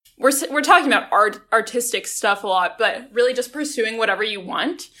we're talking about artistic stuff a lot, but really just pursuing whatever you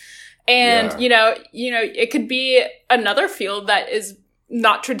want. And, it could be another field that is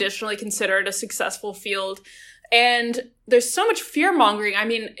not traditionally considered a successful field. And there's so much fear mongering. I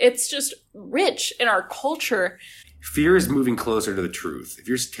mean, it's just rich in our culture. Fear is moving closer to the truth. If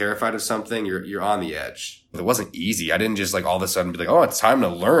you're terrified of something, you're on the edge. It wasn't easy. I didn't just all of a sudden be like, oh, it's time to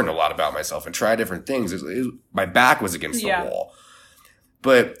learn a lot about myself and try different things. My back was against the wall.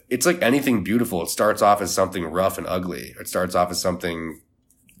 But it's like anything beautiful. It starts off as something rough and ugly. It starts off as something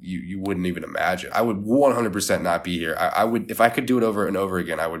you wouldn't even imagine. I would 100% not be here. I would, if I could do it over and over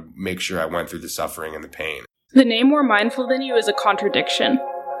again, I would make sure I went through the suffering and the pain. The name More Mindful Than You is a contradiction.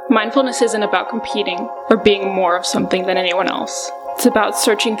 Mindfulness isn't about competing or being more of something than anyone else. It's about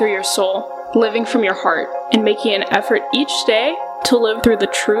searching through your soul, living from your heart, and making an effort each day to live through the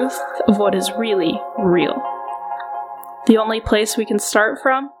truth of what is really real. The only place we can start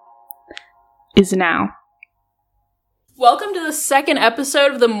from is now. Welcome to the second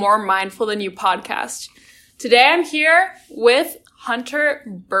episode of the More Mindful Than You podcast. Today I'm here with Hunter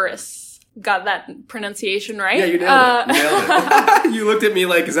Burress. Got that pronunciation right? Yeah, you nailed it. You nailed it. You looked at me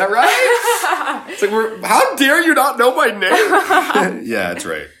like, is that right? It's like, how dare you not know my name? Yeah, that's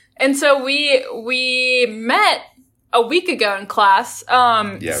right. And so we met a week ago in class.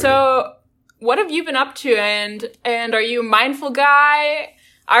 So what have you been up to? And are you a mindful guy?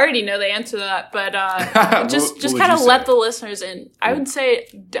 I already know the answer to that, but just kind of let the listeners in. I would say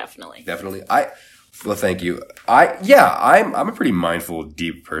definitely. Definitely. Well, thank you. I'm a pretty mindful,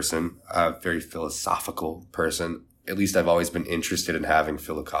 deep person, a very philosophical person. At least I've always been interested in having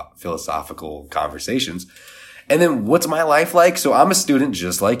philosophical conversations. And then what's my life like? So I'm a student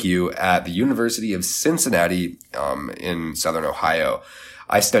just like you at the University of Cincinnati in Southern Ohio.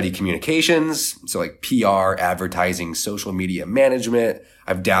 I study communications, so like PR, advertising, social media management.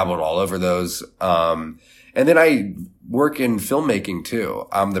 I've dabbled all over those. And then I work in filmmaking too.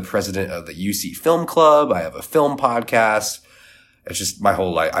 I'm the president of the UC Film Club. I have a film podcast. It's just my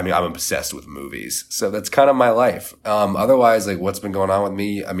whole life. I mean, I'm obsessed with movies. So that's kind of my life. Otherwise, like what's been going on with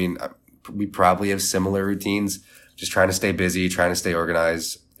me? I mean, we probably have similar routines, just trying to stay busy, trying to stay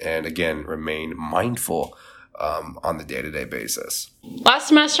organized, and again, remain mindful on the day-to-day basis. Last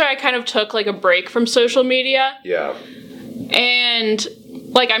semester, I kind of took like a break from social media. Yeah. And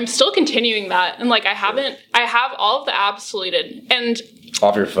like, I'm still continuing that. And like, I have all of the apps deleted. And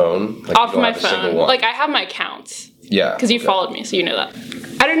off your phone? Like, off my phone. Like, I have my accounts. Yeah. Because you followed me, so you know that.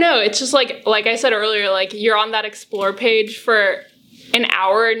 I don't know. It's just like I said earlier, like you're on that explore page for an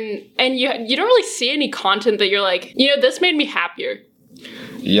hour and you don't really see any content that you're like, this made me happier.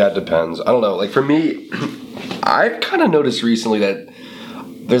 Yeah, it depends. I don't know. Like for me, I've kind of noticed recently that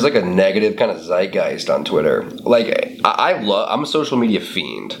there's like a negative kind of zeitgeist on Twitter. Like I'm a social media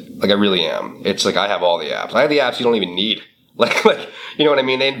fiend. Like I really am. It's like I have all the apps. I have the apps you don't even need. Like you know what I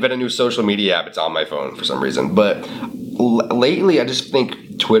mean? They invent a new social media app. It's on my phone for some reason. But lately, I just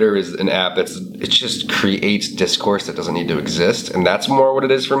think Twitter is an app it just creates discourse that doesn't need to exist, and that's more what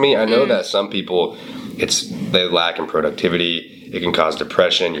it is for me. I know that some people, they lack in productivity. It can cause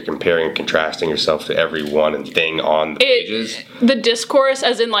depression. You're comparing and contrasting yourself to every one and thing on the pages. The discourse,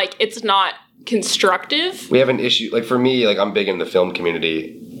 as in like it's not constructive. We have an issue. Like for me, like I'm big in the film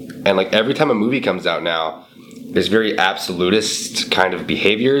community, and like every time a movie comes out now, there's very absolutist kind of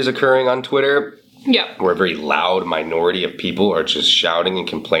behaviors occurring on Twitter. Yeah. Where a very loud minority of people are just shouting and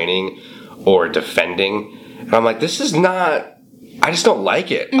complaining or defending. And I'm like, this is not, I just don't like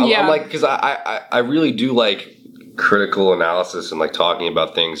it. I'm like, because I really do like critical analysis and like talking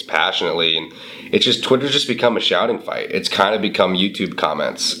about things passionately. And it's just, Twitter's just become a shouting fight. It's kind of become YouTube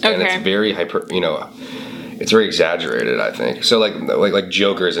comments. Okay. And it's very it's very exaggerated, I think. So like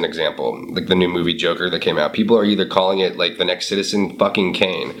Joker is an example. Like the new movie Joker that came out. People are either calling it like the next Citizen fucking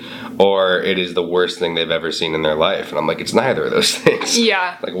Kane, or it is the worst thing they've ever seen in their life. And I'm like, it's neither of those things.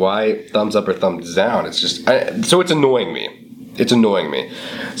 Yeah. Like why thumbs up or thumbs down? It's just, so it's annoying me. It's annoying me.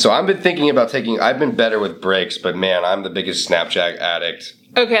 So I've been thinking about I've been better with breaks, but man, I'm the biggest Snapchat addict.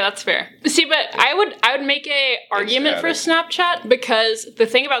 Okay, that's fair. See, but I would make a argument for Snapchat, because the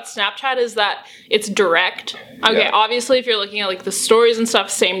thing about Snapchat is that it's direct. Okay, obviously if you're looking at like the stories and stuff,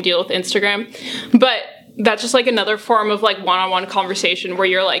 same deal with Instagram. But that's just like another form of like one-on-one conversation where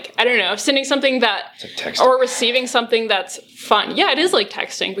you're like, I don't know, sending something that, like or receiving something that's fun. Yeah, it is like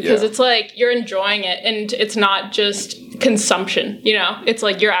texting, because it's like you're enjoying it and it's not just consumption, It's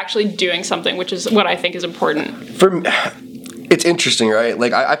like you're actually doing something, which is what I think is important. For me, it's interesting, right?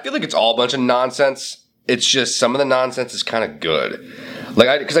 Like, I feel like it's all a bunch of nonsense. It's just some of the nonsense is kind of good.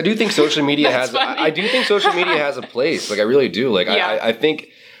 Like, because I do think social media has a place. Like, I really do. Like, I think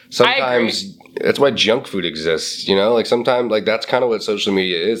sometimes that's why junk food exists, you know? Like sometimes, like that's kind of what social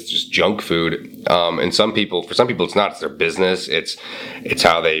media is, just junk food. And for some people, it's not. It's their business. It's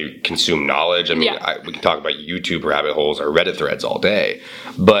how they consume knowledge. I mean, we can talk about YouTube rabbit holes or Reddit threads all day.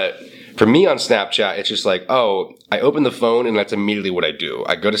 But for me on Snapchat, it's just like, oh, I open the phone and that's immediately what I do.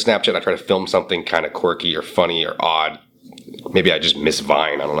 I go to Snapchat and I try to film something kind of quirky or funny or odd. Maybe I just miss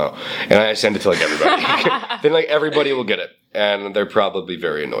Vine, I don't know. And I send it to like everybody. Then like everybody will get it. And they're probably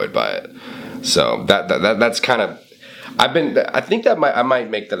very annoyed by it. So that's kind of, I think that I might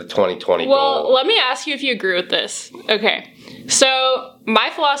make that a 2020 goal. Well, let me ask you if you agree with this. Okay. So my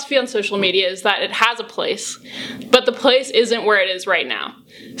philosophy on social media is that it has a place, but the place isn't where it is right now.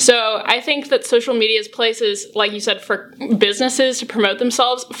 So I think that social media's place is, like you said, for businesses to promote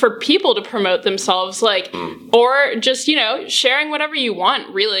themselves, for people to promote themselves, like, or just, you know, sharing whatever you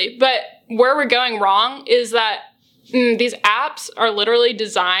want, really. But where we're going wrong is that these apps are literally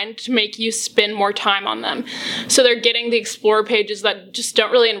designed to make you spend more time on them. So they're getting the explore pages that just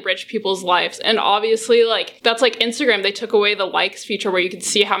don't really enrich people's lives. And obviously, like, that's like Instagram. They took away the likes feature where you could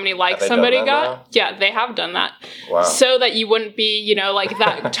see how many likes somebody got. Now? Yeah, they have done that. Wow. So that you wouldn't be, you know, like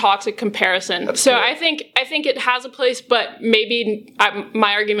that toxic comparison. So I think it has a place, but maybe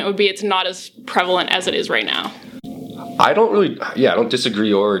my argument would be it's not as prevalent as it is right now. I don't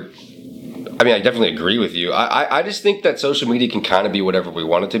disagree I definitely agree with you. I just think that social media can kind of be whatever we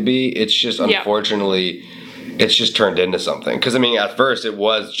want it to be. It's just, unfortunately, it's just turned into something. Because, at first, it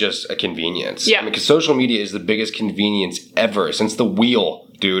was just a convenience. Yeah. Because social media is the biggest convenience ever since the wheel,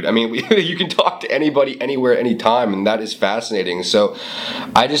 dude. You can talk to anybody, anywhere, anytime, and that is fascinating. So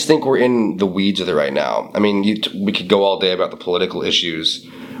I just think we're in the weeds of it right now. We could go all day about the political issues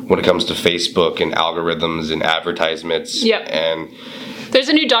when it comes to Facebook and algorithms and advertisements. Yep. And there's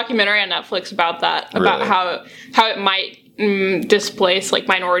a new documentary on Netflix about that, about how it might displace like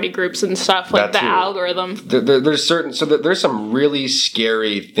minority groups and stuff, like the algorithm. There's some really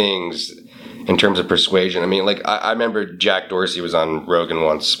scary things in terms of persuasion. I remember Jack Dorsey was on Rogan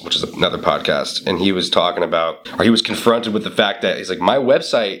once, which is another podcast, and he was talking about, or he was confronted with the fact that he's like, my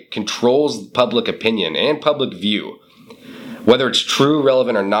website controls public opinion and public view. Whether it's true,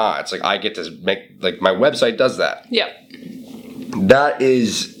 relevant, or not, it's like I get to make, like, my website does that. Yeah. That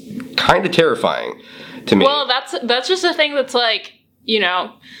is kind of terrifying to me. Well, that's just a thing that's like, you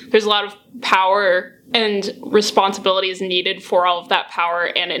know, there's a lot of power and responsibilities needed for all of that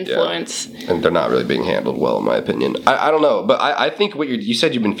power and influence. Yeah. And they're not really being handled well, in my opinion. I don't know, but I think you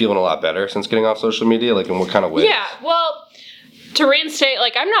said you've been feeling a lot better since getting off social media, like in what kind of way? Yeah, well, to reinstate,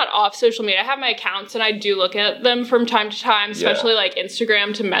 like, I'm not off social media. I have my accounts and I do look at them from time to time, especially like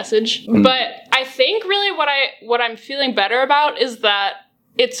Instagram to message. Mm. But I think really what I'm feeling better about is that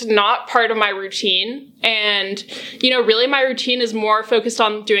it's not part of my routine. And, you know, really my routine is more focused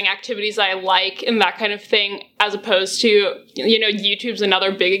on doing activities I like and that kind of thing, as opposed to, you know, YouTube's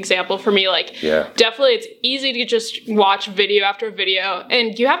another big example for me. Like, definitely it's easy to just watch video after video.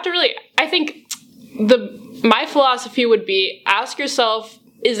 And you have to really, I think my philosophy would be, ask yourself,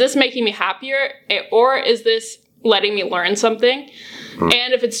 is this making me happier, or is this letting me learn something? Mm.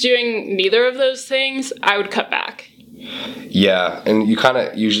 And if it's doing neither of those things, I would cut back. Yeah, and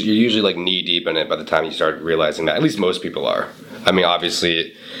you're usually like knee deep in it by the time you start realizing that. At least most people are.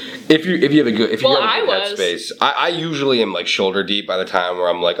 Obviously, if you have a good headspace, I usually am like shoulder deep by the time where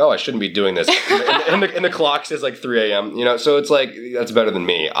I'm like, oh, I shouldn't be doing this, and the clock says like 3 a.m. You know, so it's like that's better than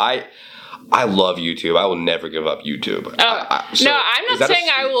me. I love YouTube. I will never give up YouTube. No, I'm not saying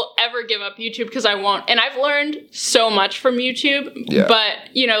I will ever give up YouTube, because I won't. And I've learned so much from YouTube. Yeah.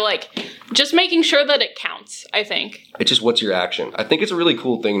 But, you know, like, just making sure that it counts, I think. It's just, what's your action? I think it's a really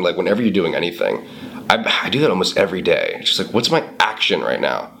cool thing, like, whenever you're doing anything. I do that almost every day. It's just like, what's my action right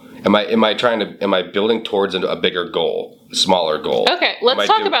now? Am I building towards a bigger goal, a smaller goal? Okay, let's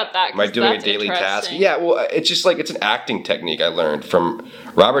talk about that. Am I doing a daily task? Yeah, well, it's just like, it's an acting technique I learned from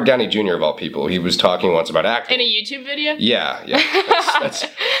Robert Downey Jr. of all people. He was talking once about acting. In a YouTube video? Yeah. That's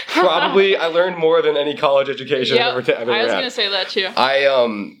probably, I learned more than any college education I've ever had. I was going to say that too.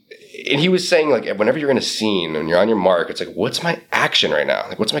 And he was saying, like, whenever you're in a scene and you're on your mark, it's like, what's my action right now?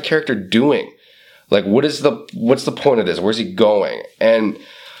 Like, what's my character doing? Like, what's the point of this? Where's he going? And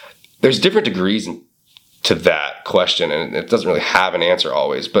there's different degrees to that question, and it doesn't really have an answer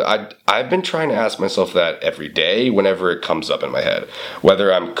always. But I've been trying to ask myself that every day whenever it comes up in my head.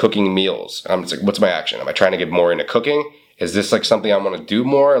 Whether I'm cooking meals, it's like, what's my action? Am I trying to get more into cooking? Is this like something I want to do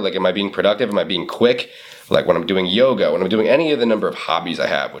more? Like, am I being productive? Am I being quick? Like when I'm doing yoga, when I'm doing any of the number of hobbies I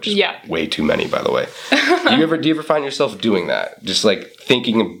have, which is way too many, by the way. Do you ever find yourself doing that? Just like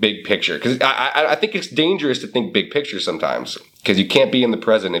thinking big picture? Because I think it's dangerous to think big picture sometimes, because you can't be in the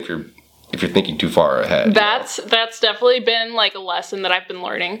present if you're thinking too far ahead. That's definitely been like a lesson that I've been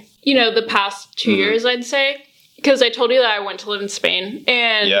learning. The past 2 years, I'd say. Because I told you that I went to live in Spain.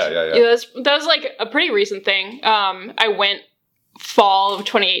 And that was like a pretty recent thing. I went fall of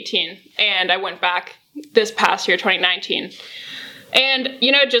 2018, and I went back this past year, 2019. And,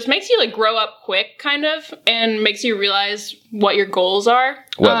 it just makes you like grow up quick, kind of, and makes you realize what your goals are.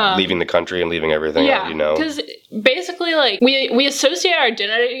 Well, leaving the country and leaving everything out, because basically, like, we associate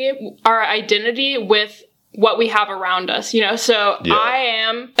our identity with what we have around us, So I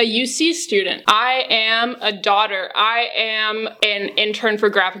am a UC student. I am a daughter. I am an intern for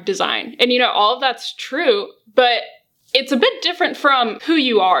graphic design. And, all of that's true, but it's a bit different from who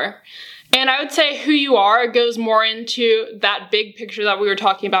you are. And I would say who you are goes more into that big picture that we were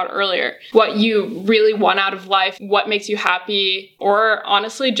talking about earlier. What you really want out of life, what makes you happy, or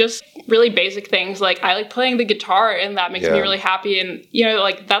honestly, just really basic things. Like, I like playing the guitar, and that makes me really happy. And,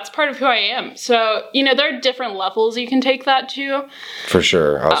 like, that's part of who I am. So, there are different levels you can take that to. For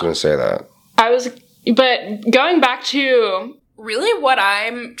sure. I was going to say that. But going back to really what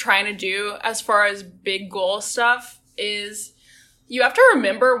I'm trying to do as far as big goal stuff is you have to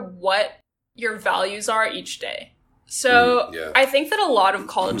remember what your values are each day. So I think that a lot of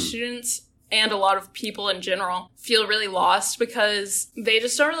college students and a lot of people in general feel really lost because they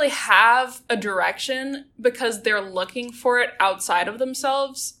just don't really have a direction because they're looking for it outside of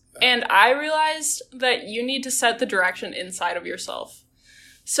themselves. And I realized that you need to set the direction inside of yourself.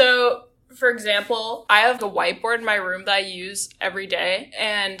 So, for example, I have a whiteboard in my room that I use every day,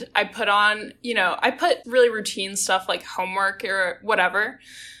 and I put on, I put really routine stuff like homework or whatever.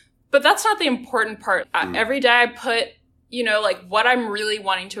 But that's not the important part. Every day I put, like what I'm really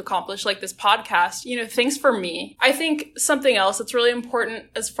wanting to accomplish, like this podcast, things for me. I think something else that's really important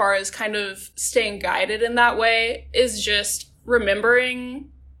as far as kind of staying guided in that way is just remembering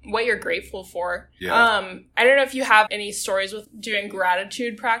what you're grateful for. I don't know if you have any stories with doing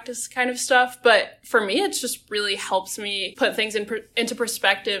gratitude practice kind of stuff, but for me, it just really helps me put things into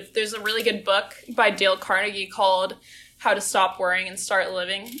perspective. There's a really good book by Dale Carnegie called How to Stop Worrying and Start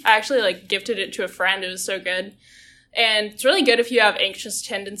Living. I actually gifted it to a friend. It was so good. And it's really good if you have anxious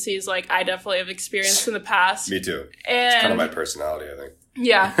tendencies like I definitely have experienced in the past. Me too. And it's kind of my personality, I think.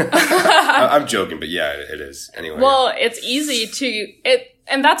 Yeah. I'm joking, but yeah, it is. Anyway. Well, it's easy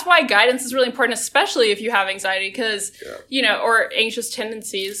and that's why guidance is really important, especially if you have anxiety because, or anxious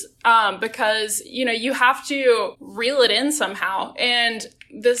tendencies, because, you have to reel it in somehow. And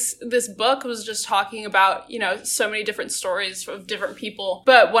this book was just talking about, so many different stories of different people.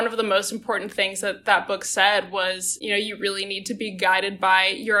 But one of the most important things that book said was, you really need to be guided by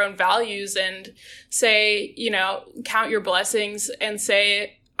your own values and say, count your blessings and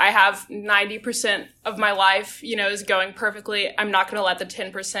say, I have 90% of my life, is going perfectly. I'm not going to let the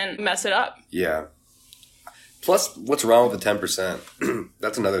 10% mess it up. Yeah. Plus, what's wrong with the 10%?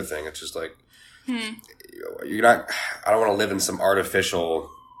 That's another thing. It's just like, you're not, I don't want to live in some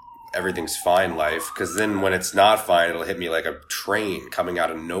artificial, everything's fine life. Because then when it's not fine, it'll hit me like a train coming out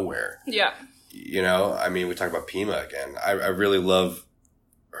of nowhere. Yeah. I mean, we talk about Pima again. I really love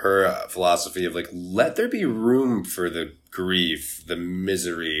her philosophy of let there be room for the grief, the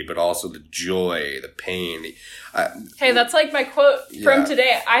misery, but also the joy, the pain. Hey, that's like my quote from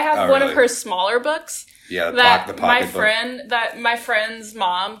today. I have one of her smaller books. Yeah, that the my book. My friend's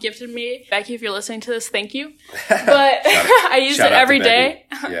mom gifted me. Becky, if you're listening to this, thank you. But I use it every day.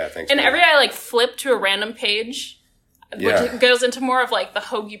 Yeah, thanks. And every day I flip to a random page. Which goes into more of the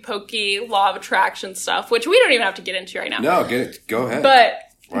hokey pokey law of attraction stuff, which we don't even have to get into right now. No, go ahead.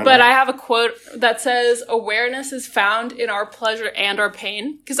 But I have a quote that says, awareness is found in our pleasure and our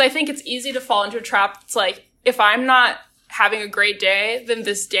pain. Because I think it's easy to fall into a trap. It's if I'm not having a great day, then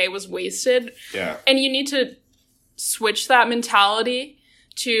this day was wasted. Yeah. And you need to switch that mentality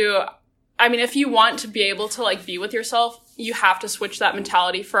to, if you want to be able to be with yourself, you have to switch that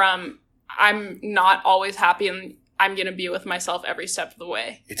mentality from, I'm not always happy and I'm going to be with myself every step of the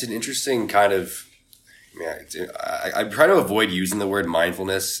way. It's an interesting kind of, I try to avoid using the word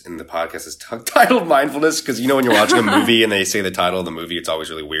mindfulness in the podcast as titled mindfulness because when you're watching a movie and they say the title of the movie, it's always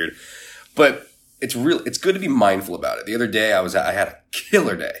really weird. But it's good to be mindful about it. The other day I had a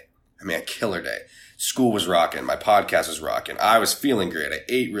killer day. A killer day. School was rocking. My podcast was rocking. I was feeling great. I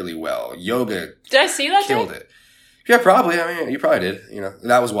ate really well. Yoga. Did I see that? Killed it. Yeah, probably. I mean, you probably did. You know,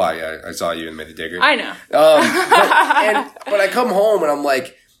 that was why I saw you and made the digger. I know. But I come home and I'm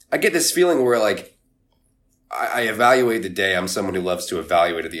like, I get this feeling where like I evaluate the day. I'm someone who loves to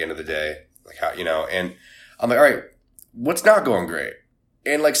evaluate at the end of the day, like how, you know, and I'm like, all right, what's not going great?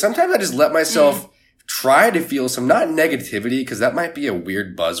 And like sometimes I just let myself try to feel some, not negativity, because that might be a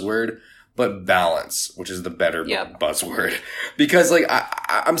weird buzzword, but balance, which is the better buzzword. Because like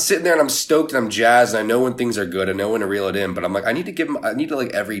I'm sitting there and I'm stoked and I'm jazzed and I know when things are good. I know when to reel it in, but I'm like, I need to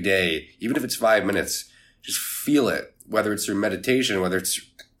like every day, even if it's 5 minutes, just feel it, whether it's through meditation, whether it's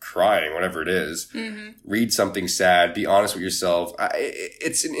crying, whatever it is, read something sad, be honest with yourself.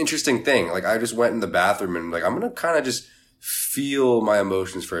 It's an interesting thing. Like I just went in the bathroom and like, I'm going to kind of just feel my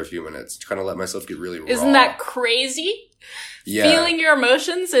emotions for a few minutes to kind of let myself get really raw. Isn't that crazy? Yeah. Feeling your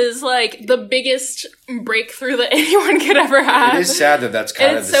emotions is like the biggest breakthrough that anyone could ever have. It is sad that that's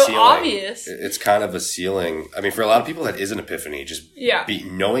kind of the so ceiling. Obvious. It's kind of a ceiling. I mean, for a lot of people, that is an epiphany. Just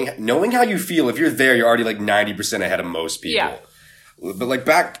knowing how you feel. If you're there, you're already like 90% ahead of most people. Yeah. But like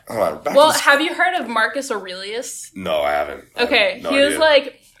back well, have you heard of Marcus Aurelius? No, I haven't. Okay, he was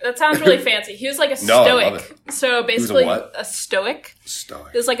like, that sounds really fancy. He was like a Stoic. So basically, a Stoic.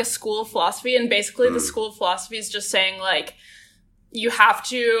 Stoic. There's like a school of philosophy, and basically the school of philosophy is just saying like, you have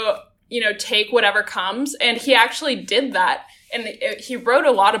to, you know, take whatever comes. And he actually did that, and he wrote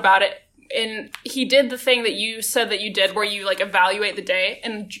a lot about it. And he did the thing that you said that you did where you like evaluate the day,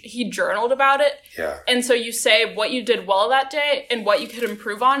 and he journaled about it. Yeah. And so you say what you did well that day and what you could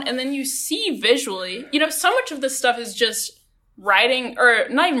improve on. And then you see visually, you know, so much of this stuff is just writing, or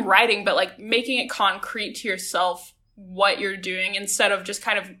not even writing, but like making it concrete to yourself what you're doing instead of just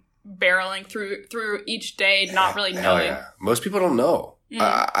kind of barreling through each day, not really knowing. Yeah. Most people don't know.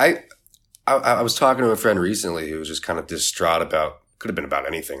 I was talking to a friend recently who was just kind of distraught about, could have been about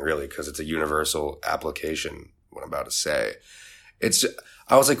anything really, because it's a universal application, what I'm about to say.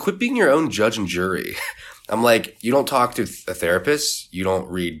 I was like, quit being your own judge and jury. I'm like, you don't talk to a therapist. You don't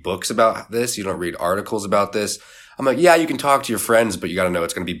read books about this. You don't read articles about this. I'm like, yeah, you can talk to your friends, but you got to know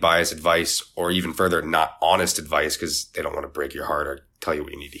it's going to be biased advice, or even further, not honest advice, because they don't want to break your heart or tell you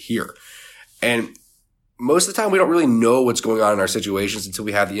what you need to hear. And most of the time, we don't really know what's going on in our situations until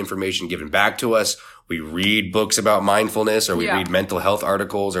we have the information given back to us. We read books about mindfulness, or we read mental health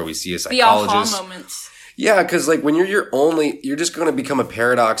articles, or we see a psychologist. The aha moments. Yeah, because like when you're just going to become a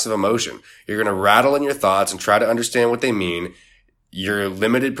paradox of emotion. You're going to rattle in your thoughts and try to understand what they mean. Your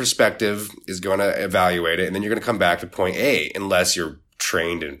limited perspective is going to evaluate it, and then you're going to come back to point A, unless you're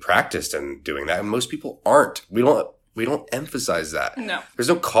trained and practiced in doing that. And most people aren't. We don't emphasize that. No. There's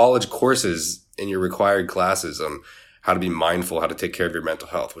no college courses in your required classes on how to be mindful, how to take care of your mental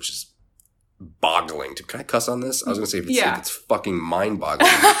health, which is boggling. Can I cuss on this? I was going to say, it's fucking mind-boggling.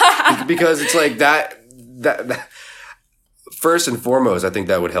 Because it's like that first and foremost, I think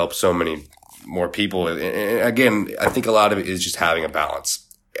that would help so many more people. And again, I think a lot of it is just having a balance.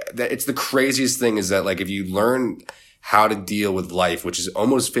 It's the craziest thing is that like if you learn how to deal with life, which is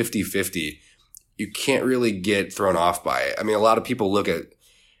almost 50-50, you can't really get thrown off by it. I mean, a lot of people look at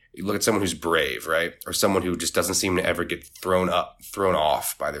someone who's brave, right? Or someone who just doesn't seem to ever get thrown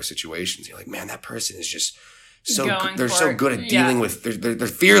off by their situations. You're like, man, that person is just so good. They're so good at dealing with, they're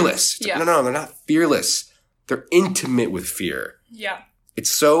fearless. Yeah. No, they're not fearless. They're intimate with fear. Yeah. It's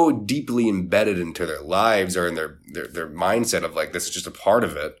so deeply embedded into their lives or in their mindset of like, this is just a part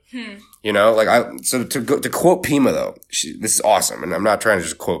of it. You know, like to quote Pima though, this is awesome. And I'm not trying to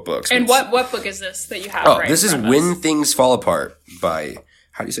just quote books. And what book is this that you have? This is When Things Fall Apart by,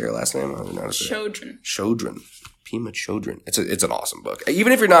 how do you say her last name? Chodron. Pima Chodron. It's an awesome book.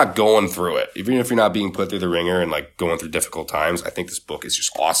 Even if you're not going through it, even if you're not being put through the ringer and like going through difficult times, I think this book is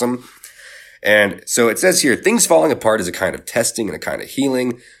just awesome. And so it says here, things falling apart is a kind of testing and a kind of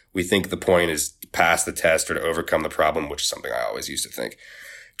healing. We think the point is to pass the test or to overcome the problem, which is something I always used to think.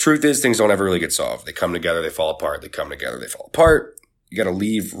 Truth is, things don't ever really get solved. They come together, they fall apart. They come together, they fall apart. You got to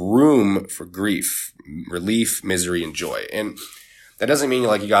leave room for grief, relief, misery, and joy. And that doesn't mean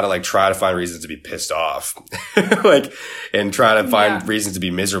like you got to like try to find reasons to be pissed off, like, and try to find reasons to be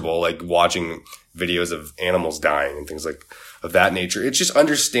miserable, like watching videos of animals dying and things like of that nature. It's just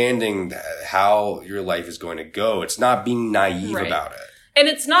understanding how your life is going to go. It's not being naive about it. And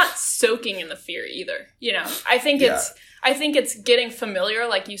it's not soaking in the fear either. You know, I think it's getting familiar,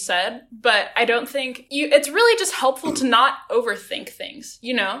 like you said, but I don't think it's really just helpful to not overthink things,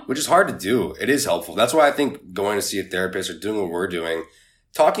 you know? Which is hard to do. It is helpful. That's why I think going to see a therapist or doing what we're doing,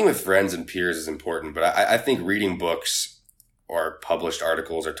 talking with friends and peers is important. But I think reading books or published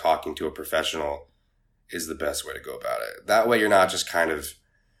articles or talking to a professional is the best way to go about it. That way you're not just kind of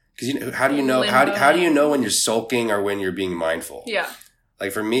Because how do you know how do you know when you're sulking or when you're being mindful? Yeah.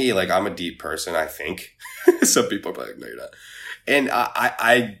 Like for me, like I'm a deep person, I think. Some people are probably like, no, you're not. And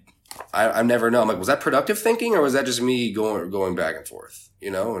I never know. I'm like, was that productive thinking or was that just me going back and forth?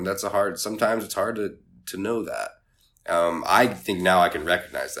 And that's sometimes it's hard to know that. I think now I can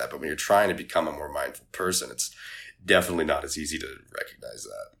recognize that, but when you're trying to become a more mindful person, it's definitely not as easy to recognize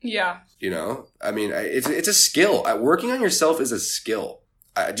that. Yeah. I mean, it's a skill. Working on yourself is a skill.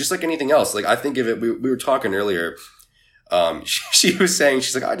 Just like anything else. Like I think of it, we were talking earlier. She was saying,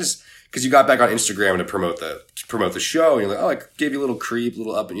 she's like, because you got back on Instagram to promote the show, and you're like, oh, I gave you a little creep, a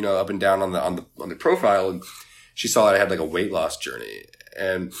little up and down on the profile, and she saw that I had like a weight loss journey,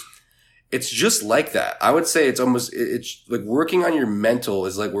 and it's just like that. I would say it's like working on your mental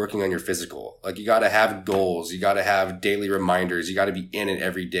is like working on your physical. Like you got to have goals, you got to have daily reminders, you got to be in it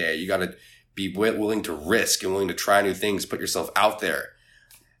every day, you got to be willing to risk and willing to try new things, put yourself out there.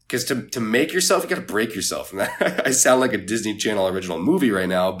 Because to make yourself, you got to break yourself. And I sound like a Disney Channel original movie right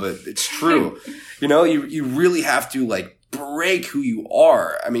now, but it's true. You really have to like break who you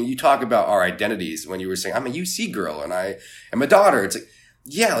are. I mean, you talk about our identities when you were saying, I'm a UC girl and I am a daughter. It's like,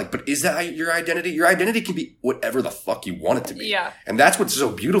 yeah, like, but is that your identity? Your identity can be whatever the fuck you want it to be. Yeah. And that's what's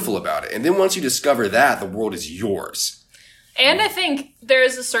so beautiful about it. And then once you discover that, the world is yours. And I think there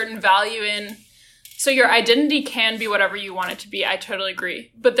is a certain value in... So your identity can be whatever you want it to be. I totally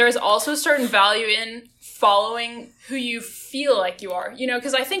agree. But there's also a certain value in following who you feel like you are.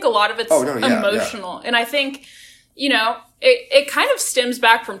 Because I think a lot of it's emotional. Yeah. And I think, it kind of stems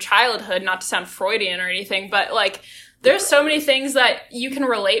back from childhood, not to sound Freudian or anything, but like there's so many things that you can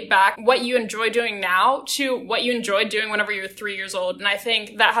relate back what you enjoy doing now to what you enjoyed doing whenever you were 3 years old. And I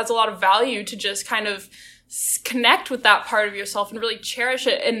think that has a lot of value to just kind of connect with that part of yourself and really cherish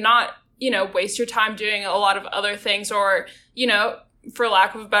it and not waste your time doing a lot of other things or, for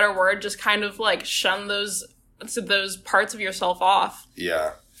lack of a better word, just kind of like shun those parts of yourself off.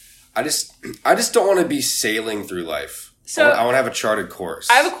 Yeah. I just don't want to be sailing through life. So I want to have a charted course.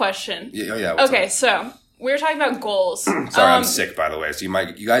 I have a question. Yeah. Okay. So we were talking about goals. Sorry, I'm sick, by the way. So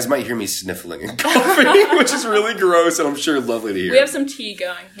you guys might hear me sniffling and coughing, which is really gross and I'm sure lovely to hear. We have some tea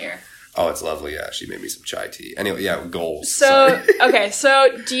going here. Oh, it's lovely. Yeah, she made me some chai tea. Anyway, yeah, goals. So, okay. So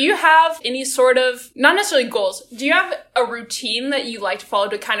do you have any sort of, not necessarily goals, do you have a routine that you like to follow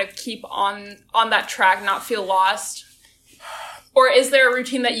to kind of keep on that track, not feel lost? Or is there a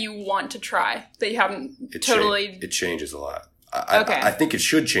routine that you want to try that you haven't It changes a lot. I think it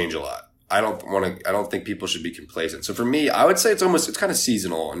should change a lot. I don't think people should be complacent. So for me, I would say it's kind of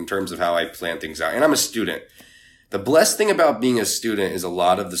seasonal in terms of how I plan things out. And I'm a student. The blessed thing about being a student is a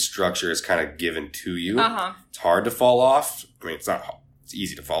lot of the structure is kind of given to you. Uh-huh. It's hard to fall off. I mean, it's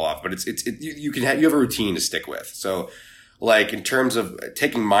easy to fall off, but you have a routine to stick with. So like in terms of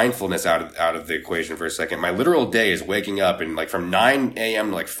taking mindfulness out of the equation for a second, my literal day is waking up and like from 9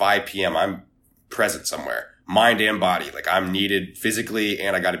 a.m. to like 5 p.m. I'm present somewhere, mind and body. Like I'm needed physically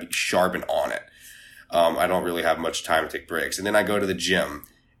and I got to be sharp and on it. I don't really have much time to take breaks. And then I go to the gym.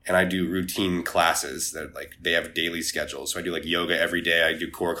 And I do routine classes that like they have daily schedules. So I do like yoga every day. I do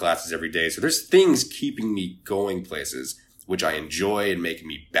core classes every day. So there's things keeping me going places, which I enjoy and make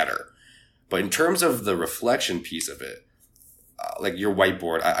me better. But in terms of the reflection piece of it, like your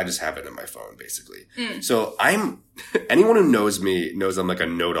whiteboard, I just have it in my phone basically. So anyone who knows me knows I'm like a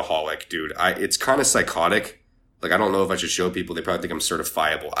noteaholic, dude. It's kind of psychotic. Like I don't know if I should show people. They probably think I'm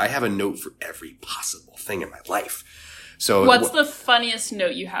certifiable. I have a note for every possible thing in my life. So what's the funniest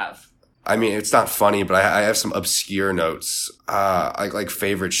note you have? I mean, it's not funny, but I have some obscure notes. I like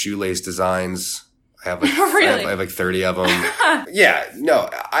favorite shoelace designs. I have like, really? I have like 30 of them. Yeah, no,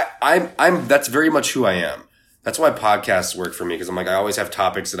 I'm, that's very much who I am. That's why podcasts work for me. Cause I'm like, I always have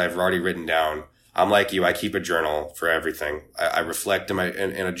topics that I've already written down. I'm like you. I keep a journal for everything. I reflect in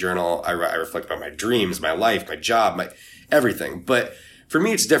a journal. I reflect about my dreams, my life, my job, my everything. But for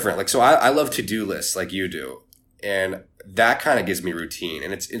me, it's different. Like, so I love to-do lists like you do. And that kind of gives me routine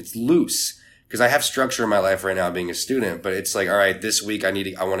and it's loose because I have structure in my life right now being a student, but it's like, all right, this week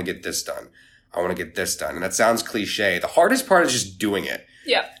I want to get this done. I want to get this done. And that sounds cliche. The hardest part is just doing it.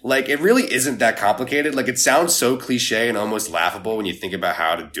 Yeah. Like it really isn't that complicated. Like it sounds so cliche and almost laughable when you think about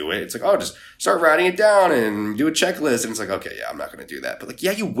how to do it. It's like, oh, just start writing it down and do a checklist. And it's like, okay, yeah, I'm not going to do that. But like,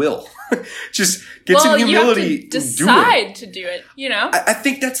 yeah, you will. Just get some humility. You have to decide to do it, I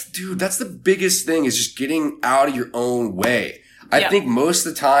think that's the biggest thing is just getting out of your own way. I think most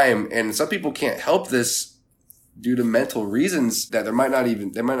of the time, and some people can't help this due to mental reasons that they might not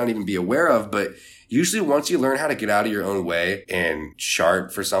even be aware of, but usually once you learn how to get out of your own way and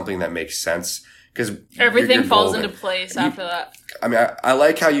chart for something that makes sense, because everything falls into place after that. I mean, I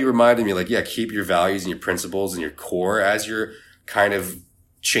like how you reminded me, like, yeah, keep your values and your principles and your core as you're kind of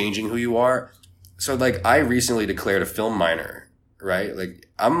changing who you are. So, like, I recently declared a film minor, right? Like,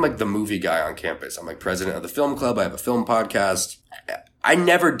 I'm like the movie guy on campus. I'm like president of the film club. I have a film podcast. I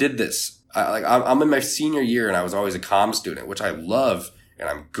never did this. I'm in my senior year and I was always a comm student, which I love and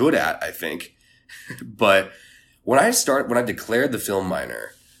I'm good at, I think. But when I declared the film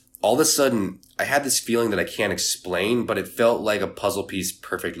minor, all of a sudden I had this feeling that I can't explain, but it felt like a puzzle piece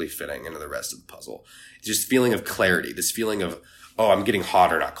perfectly fitting into the rest of the puzzle. Just feeling of clarity, this feeling of, oh, I'm getting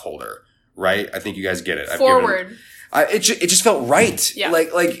hotter, not colder, right? I think you guys get it. Forward. It just felt right. Yeah. Like,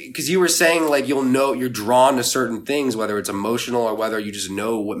 cause you were saying, like, you'll know, you're drawn to certain things, whether it's emotional or whether you just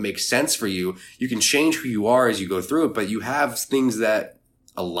know what makes sense for you. You can change who you are as you go through it, but you have things that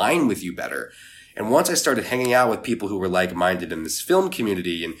align with you better. And once I started hanging out with people who were like-minded in this film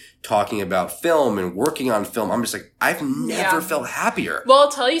community and talking about film and working on film, I'm just like, I've never felt happier. Well,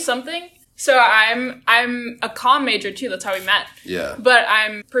 I'll tell you something. So I'm a comm major too. That's how we met. Yeah. But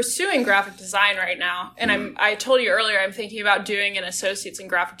I'm pursuing graphic design right now. And I told you earlier, I'm thinking about doing an associate's in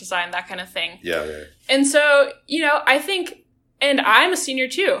graphic design, that kind of thing. Yeah. And so, I think, and I'm a senior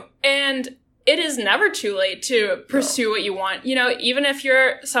too. And it is never too late to pursue what you want. Even if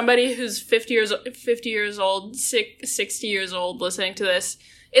you're somebody who's 50 years old, 60 years old listening to this,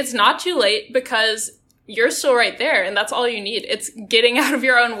 it's not too late because you're still right there and that's all you need. It's getting out of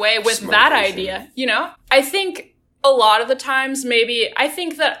your own way with that idea, I think a lot of the times I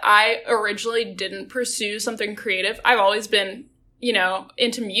think that I originally didn't pursue something creative. I've always been,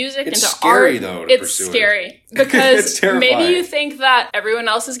 into music, it's into scary, art. Though, it's scary because it's terrifying. Maybe you think that everyone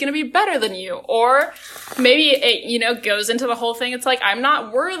else is going to be better than you, or maybe it, goes into the whole thing. It's like, I'm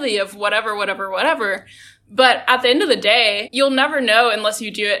not worthy of whatever. But at the end of the day, you'll never know unless you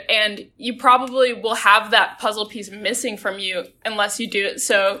do it. And you probably will have that puzzle piece missing from you unless you do it.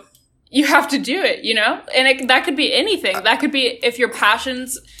 So you have to do it, And that could be anything. That could be if your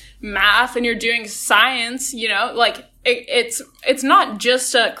passion's math and you're doing science, it's not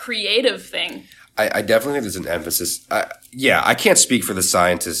just a creative thing. I definitely think there's an emphasis. I can't speak for the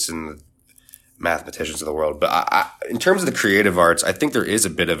scientists and the mathematicians of the world, but in terms of the creative arts, I think there is a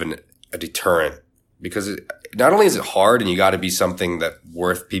bit of a deterrent. Because not only is it hard and you got to be something that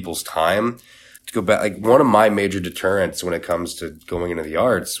worth people's time to go back. Like one of my major deterrents when it comes to going into the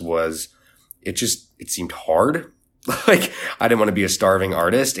arts was it seemed hard. Like I didn't want to be a starving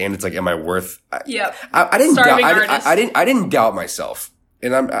artist, and it's like, am I worth? Yeah, I didn't doubt myself,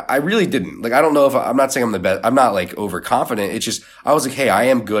 and I really didn't. Like I don't know if I'm not saying I'm the best. I'm not like overconfident. It's just I was like, hey, I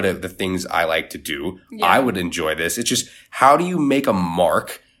am good at the things I like to do. Yeah. I would enjoy this. It's just how do you make a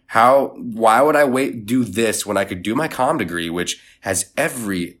mark? Why would I do this when I could do my comm degree, which has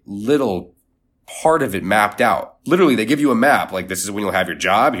every little part of it mapped out? Literally, they give you a map. Like, this is when you'll have your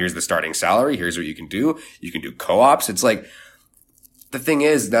job. Here's the starting salary. Here's what you can do. You can do co-ops. It's like, the thing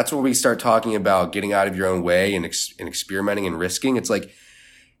is, that's where we start talking about getting out of your own way and experimenting and risking. It's like,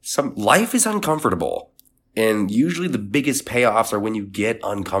 life is uncomfortable. And usually the biggest payoffs are when you get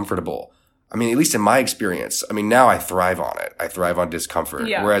uncomfortable. I mean, at least in my experience, now I thrive on it. I thrive on discomfort.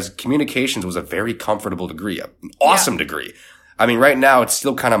 Yeah. Whereas communications was a very comfortable degree, an awesome degree. Right now it's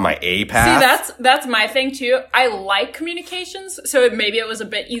still kind of my A path. See, that's my thing too. I like communications, so maybe it was a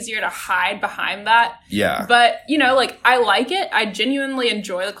bit easier to hide behind that. Yeah. But, I like it. I genuinely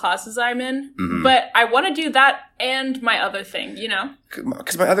enjoy the classes I'm in, but I want to do that and my other thing,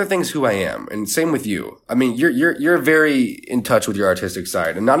 Because my other thing's who I am, and same with you. You're very in touch with your artistic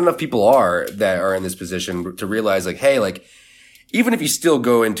side, and not enough people are that are in this position to realize, like, hey, like, even if you still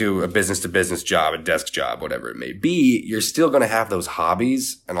go into a business-to-business job, a desk job, whatever it may be, you're still going to have those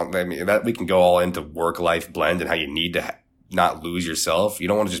hobbies. And that we can go all into work-life blend and how you need to not lose yourself. You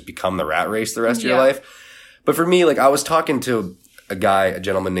don't want to just become the rat race the rest of your life. But for me, like, I was talking to a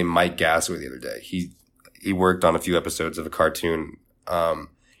gentleman named Mike Gasaway the other day. He worked on a few episodes of a cartoon.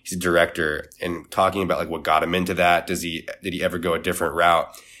 He's a director, and talking about like what got him into that. Did he ever go a different route?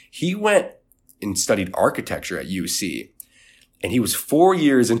 He went and studied architecture at UC. And he was 4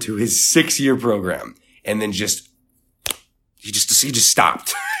 years into his 6-year program. And then he just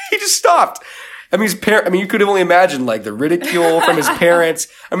stopped. He just stopped. You could only imagine like the ridicule from his parents.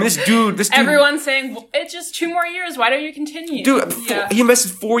 This dude. Everyone's saying, well, it's just 2 more years. Why don't you continue? Dude, he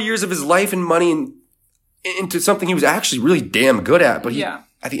invested 4 years of his life and money into something he was actually really damn good at. But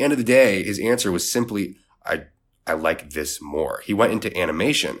at the end of the day, his answer was simply, I like this more. He went into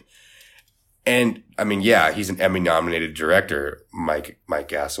animation. And he's an Emmy-nominated director, Mike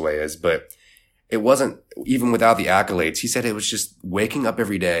Gasaway is, but it wasn't, even without the accolades, he said it was just waking up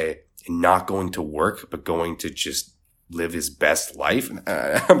every day and not going to work, but going to just live his best life.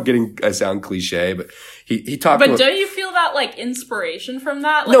 I sound cliche, but he talked. But don't you feel that like inspiration from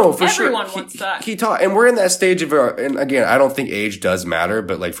that? Like, no, for sure. Everyone wants that. He taught, and we're in that stage of, and again, I don't think age does matter,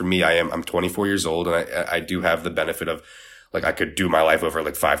 but like for me, I'm 24 years old, and I do have the benefit of, like, I could do my life over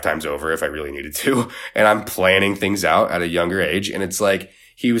like 5 times over if I really needed to, and I'm planning things out at a younger age, and it's like,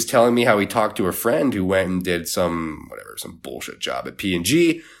 he was telling me how he talked to a friend who went and did some bullshit job at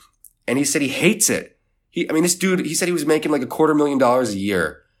P&G, and he said he hates it. This dude, he said he was making like $250,000 a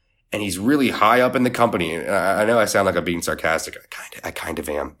year, and he's really high up in the company. And I know I sound like I'm being sarcastic. I kind of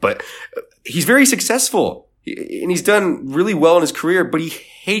am, but he's very successful, and he's done really well in his career, but he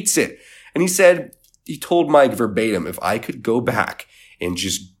hates it. And he said, he told Mike verbatim, if I could go back and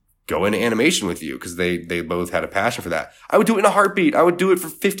just go into animation with you, because they both had a passion for that, I would do it in a heartbeat. I would do it for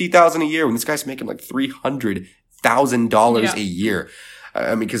 $50,000 a year when this guy's making like $300,000 a year.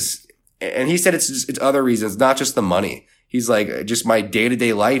 And he said it's other reasons, not just the money. He's like, just my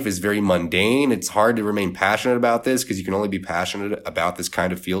day-to-day life is very mundane. It's hard to remain passionate about this because you can only be passionate about this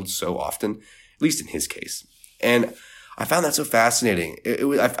kind of field so often, at least in his case. And I found that so fascinating.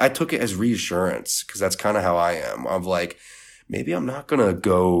 I took it as reassurance, because that's kind of how I am. Of like, maybe I'm not going to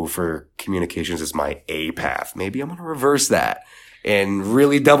go for communications as my A path. Maybe I'm going to reverse that and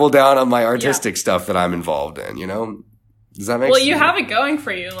really double down on my artistic stuff that I'm involved in, you know? Does that make sense? Well, you have it going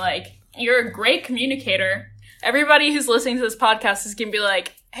for you. Like, you're a great communicator. Everybody who's listening to this podcast is going to be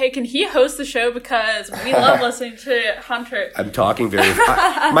like, hey, can he host the show? Because we love listening to Hunter. I'm talking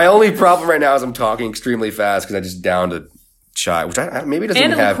my only problem right now is I'm talking extremely fast because I just downed a chai, which maybe doesn't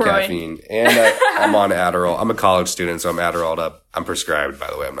even have caffeine. And I'm on Adderall. I'm a college student, so I'm Adderalled up. I'm prescribed, by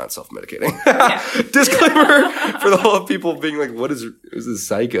the way. I'm not self-medicating. Yeah. Disclaimer for the whole people being like, what is this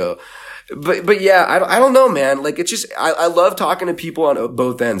psycho? But yeah, I don't know, man. Like, it's just, I love talking to people on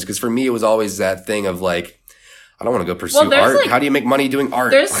both ends, because for me, it was always that thing of like, I don't want to go pursue art. Like, how do you make money doing art?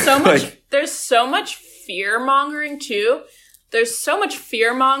 There's so much, there's so much fear mongering too. There's so much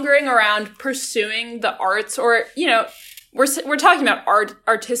fear mongering around pursuing the arts, or, you know, we're talking about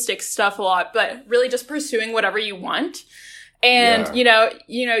artistic stuff a lot, but really just pursuing whatever you want. And, you know,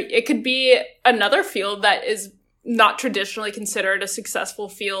 it could be another field that is not traditionally considered a successful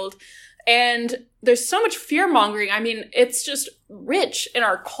field. And there's so much fear mongering. I mean, it's just rich in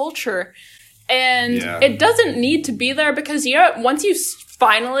our culture. And it doesn't need to be there, because, you know, once you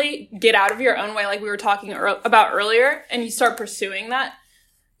finally get out of your own way, like we were talking about earlier, and you start pursuing that,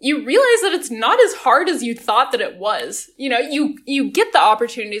 you realize that it's not as hard as you thought that it was. You know, you get the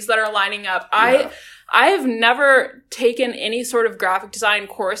opportunities that are lining up. Yeah. I have never taken any sort of graphic design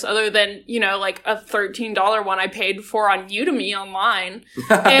course other than, you know, like a $13 one I paid for on Udemy online.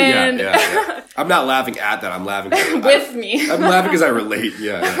 And yeah. I'm not laughing at that. I'm laughing with me. I'm laughing because I relate.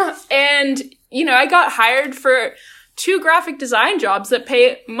 Yeah. And, you know, I got hired for 2 graphic design jobs that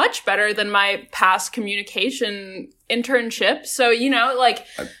pay much better than my past communication internship. So, you know, like,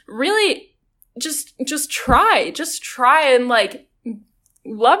 really just try and like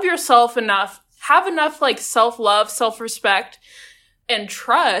love yourself enough. Have enough like self-love, self-respect, and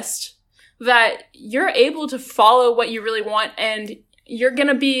trust that you're able to follow what you really want, and you're going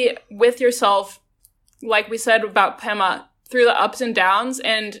to be with yourself, like we said about Pema, through the ups and downs,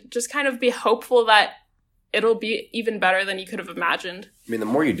 and just kind of be hopeful that it'll be even better than you could have imagined. I mean, the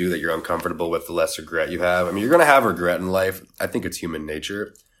more you do that you're uncomfortable with, the less regret you have. I mean, you're going to have regret in life. I think it's human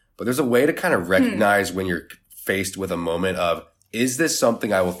nature. But there's a way to kind of recognize when you're faced with a moment of, is this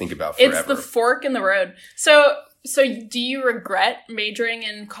something I will think about forever? It's the fork in the road. So do you regret majoring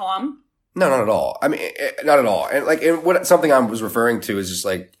in comm? No, not at all. I mean, not at all. And like, something I was referring to is just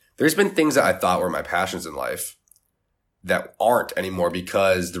like, there's been things that I thought were my passions in life that aren't anymore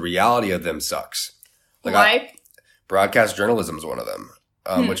because the reality of them sucks. Like broadcast journalism is one of them,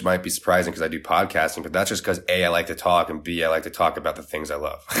 which might be surprising because I do podcasting, but that's just because A, I like to talk, and B, I like to talk about the things I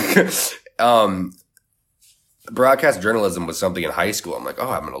love. Broadcast journalism was something in high school. I'm like,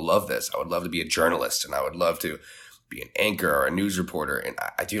 oh, I'm going to love this. I would love to be a journalist, and I would love to be an anchor or a news reporter. And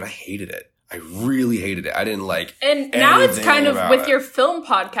I hated it. I really hated it. I didn't like And now it's kind of with your film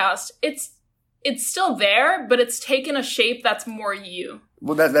podcast. It's still there, but it's taken a shape that's more you.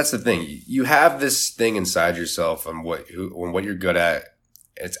 Well, that's the thing. You have this thing inside yourself on what you're good at.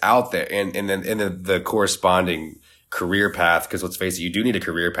 It's out there, and then the corresponding career path, because let's face it, you do need a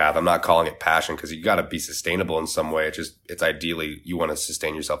career path. I'm not calling it passion, because you got to be sustainable in some way. It's ideally you want to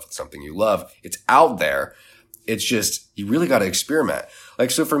sustain yourself with something you love. It's out there. It's just, you really got to experiment.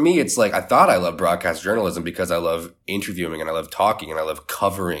 Like, so for me, it's like, I thought I loved broadcast journalism because I love interviewing and I love talking and I love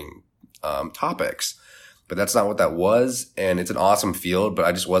covering topics. but that's not what that was. And it's an awesome field, but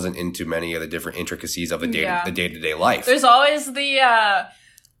I just wasn't into many of the different intricacies of the day-to-day life. There's always the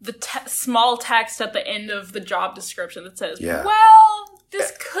small text at the end of the job description that says, well,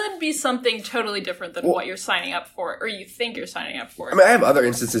 this could be something totally different than what you're signing up for, or you think you're signing up for. I mean, I have other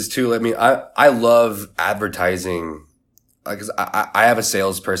instances too. I mean, I love advertising. Because I have a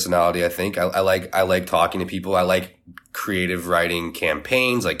sales personality, I think. I like talking to people. I like creative writing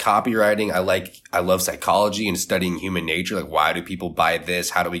campaigns, like copywriting. I love psychology and studying human nature. Like, why do people buy this?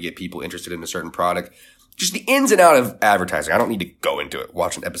 How do we get people interested in a certain product? Just the ins and out of advertising. I don't need to go into it.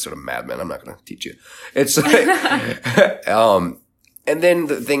 Watch an episode of Mad Men. I'm not going to teach you. It's like, and then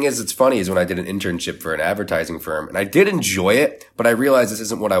the thing is, it's funny is when I did an internship for an advertising firm, and I did enjoy it, but I realized this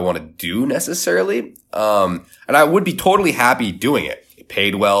isn't what I want to do necessarily. And I would be totally happy doing it. It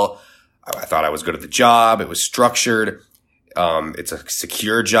paid well. I thought I was good at the job. It was structured. It's a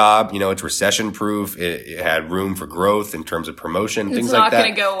secure job. You know, it's recession proof. It had room for growth in terms of promotion, things like that. It's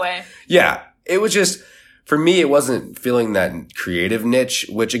not going to go away. Yeah. It was just, for me, it wasn't filling that creative niche,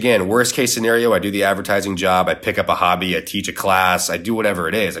 which again, worst case scenario, I do the advertising job. I pick up a hobby. I teach a class. I do whatever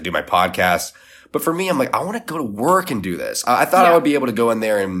it is. I do my podcast. But for me, I'm like, I want to go to work and do this. I thought I would be able to go in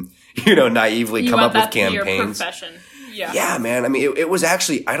there and, you know, naively come up with campaigns. Your profession. Yeah, man. I mean, it was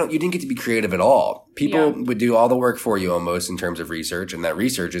actually, you didn't get to be creative at all. People would do all the work for you almost in terms of research, and that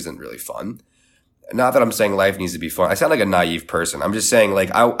research isn't really fun. Not that I'm saying life needs to be fun. I sound like a naive person. I'm just saying,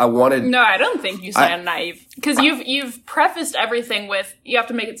 like, I wanted. No, I don't think you sound naive, because you've prefaced everything with you have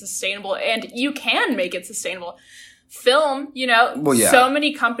to make it sustainable, and you can make it sustainable. Film, you know, so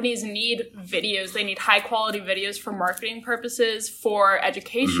many companies need videos. They need high quality videos for marketing purposes, for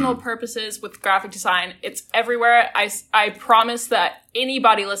educational purposes, with graphic design. It's everywhere. I promise that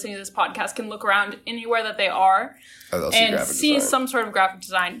anybody listening to this podcast can look around anywhere that they are and see some sort of graphic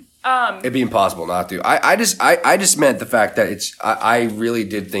design. It'd be impossible not to. I just meant the fact that I really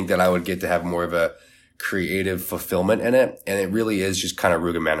did think that I would get to have more of a creative fulfillment in it, and it really is just kind of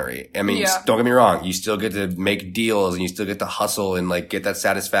rudimentary. I mean, don't get me wrong, you still get to make deals and you still get to hustle and like get that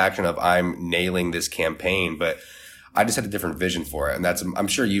satisfaction of I'm nailing this campaign, but I just had a different vision for it, and I'm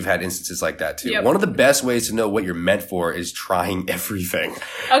sure you've had instances like that too. One of the best ways to know what you're meant for is trying everything.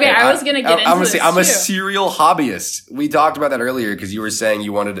 Okay, and I was going to get into this I'm a serial hobbyist. We talked about that earlier because you were saying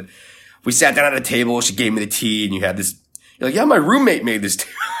you wanted to, we sat down at a table, she gave me the tea, and you had this, you're like, yeah, my roommate made this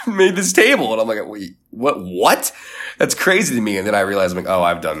table. And I'm like, wait, what? That's crazy to me. And then I realized, I'm like, oh,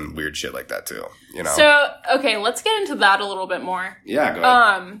 I've done weird shit like that too, you know? So, okay, let's get into that a little bit more. Yeah, go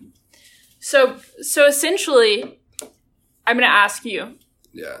ahead. So essentially, I'm going to ask you.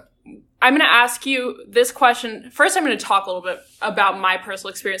 Yeah. I'm going to ask you this question. First, I'm going to talk a little bit about my personal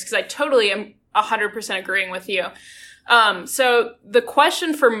experience, because I totally am 100% agreeing with you. So the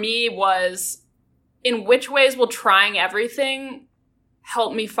question for me was, in which ways will trying everything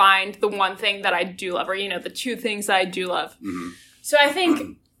help me find the one thing that I do love, or, you know, the two things that I do love? Mm-hmm. So I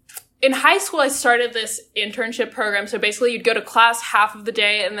think in high school, I started this internship program. So basically you'd go to class half of the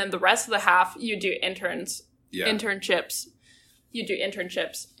day, and then the rest of the half you do internships. You do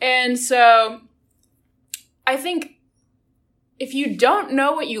internships. And so I think if you don't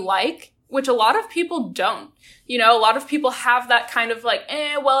know what you like, which a lot of people don't, you know, a lot of people have that kind of like,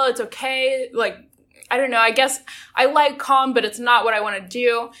 well, it's okay. Like, I don't know, I guess I like comm, but it's not what I want to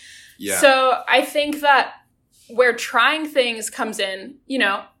do. Yeah. So I think that where trying things comes in, you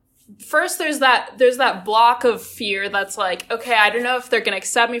know, first there's that block of fear that's like, okay, I don't know if they're going to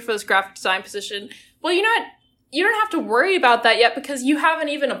accept me for this graphic design position. Well, you know what? You don't have to worry about that yet, because you haven't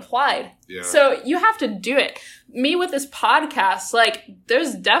even applied. Yeah. So you have to do it. Me with this podcast, like,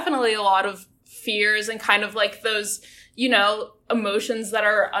 there's definitely a lot of fears and kind of like those, you know, emotions that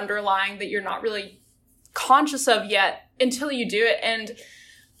are underlying that you're not really conscious of yet until you do it. And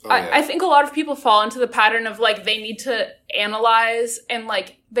I think a lot of people fall into the pattern of like, they need to analyze, and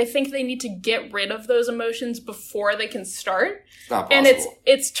like, they think they need to get rid of those emotions before they can start. It's not possible. And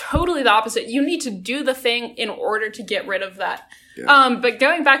it's totally the opposite. You need to do the thing in order to get rid of that. Yeah. But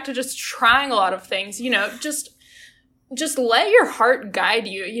going back to just trying a lot of things, you know, just let your heart guide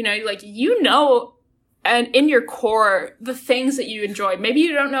you, you know, like, you know, and in your core, the things that you enjoy. Maybe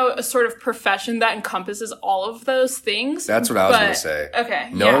you don't know a sort of profession that encompasses all of those things. That's what I was going to say.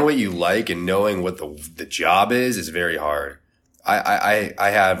 Okay. Knowing what you like and knowing what the job is very hard.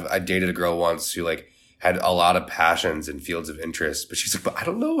 I dated a girl once who like had a lot of passions and fields of interest, but she's like, but I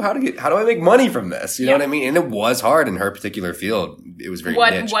don't know how do I make money from this? You know what I mean? And it was hard in her particular field. It was very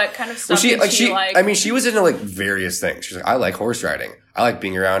niche. What kind of stuff did she like? I mean, she was into like various things. She's like, I like horse riding. I like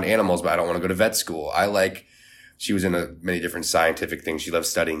being around animals, but I don't want to go to vet school. I like She was in many different scientific things. She loved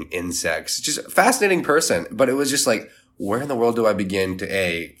studying insects. Just a fascinating person. But it was just like, where in the world do I begin to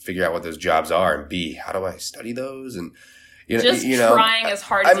A, figure out what those jobs are, and B, how do I study those? And trying as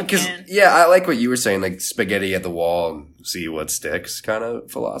hard as you can. Yeah, I like what you were saying, like spaghetti at the wall and see what sticks kind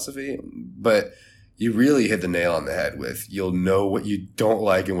of philosophy. But you really hit the nail on the head with you'll know what you don't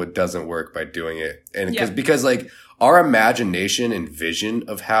like and what doesn't work by doing it. And because like our imagination and vision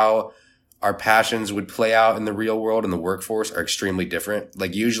of how our passions would play out in the real world and the workforce are extremely different.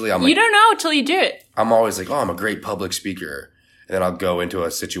 Like usually I'm like, you don't know until you do it. I'm always like, oh, I'm a great public speaker. And then I'll go into a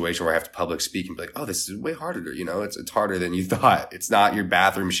situation where I have to public speak and be like, oh, this is way harder. It's harder than you thought. It's not your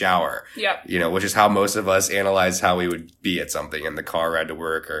bathroom shower. Yep. Which is how most of us analyze how we would be at something in the car ride to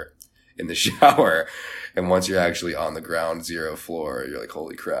work or in the shower. And once you're actually on the ground zero floor, you're like,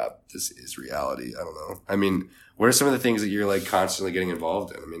 holy crap, this is reality. I don't know. I mean, what are some of the things that you're like constantly getting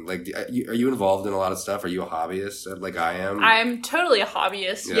involved in? I mean, like, are you involved in a lot of stuff? Are you a hobbyist like I am? I'm totally a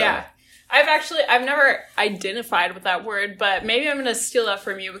hobbyist. Yeah. I've never identified with that word, but maybe I'm going to steal that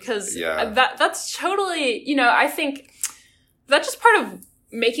from you because that's totally, I think that's just part of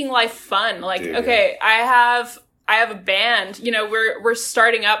making life fun. Like, dude, okay, yeah. I have a band, we're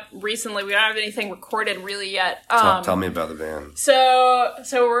starting up recently. We don't have anything recorded really yet. Tell me about the band. So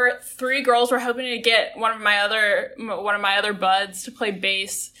we're 3 girls. We're hoping to get one of my other buds to play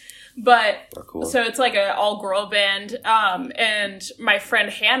bass. But cool. So it's like an all girl band. And my friend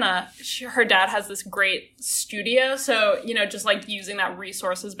Hannah, her dad has this great studio. So, just like using that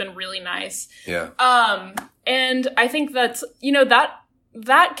resource has been really nice. Yeah. And I think that's,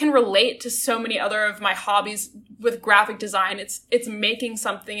 that can relate to so many other of my hobbies with graphic design. It's making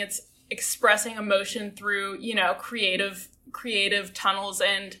something, it's expressing emotion through, creative tunnels.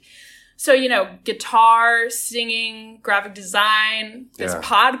 And so, guitar, singing, graphic design, this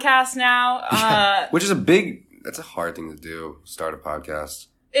podcast now. Which is that's a hard thing to do, start a podcast.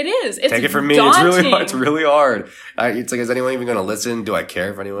 It is. It's Take it from me. daunting. It's really hard. It's really hard. It's like, is anyone even going to listen? Do I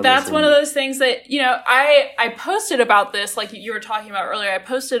care if anyone That's listens? one of those things that, I posted about this, like you were talking about earlier. I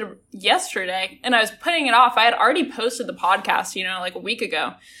posted yesterday, and I was putting it off. I had already posted the podcast, like a week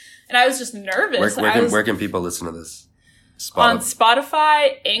ago. And I was just nervous. Where can people listen to this? On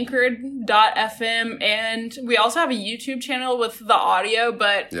Spotify, Anchored.fm, and we also have a YouTube channel with the audio,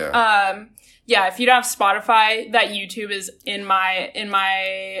 but if you don't have Spotify, that YouTube is in my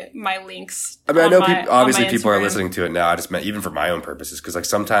links. I mean, I know people are listening to it now. I just meant even for my own purposes, because like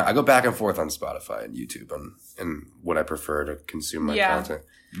sometimes I go back and forth on Spotify and YouTube and what I prefer to consume my content.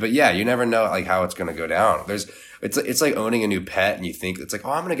 But yeah, you never know like how it's going to go down. It's like owning a new pet, and you think it's like,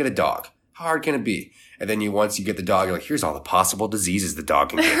 oh, I'm going to get a dog. How hard can it be? And then once you get the dog, you're like, here's all the possible diseases the dog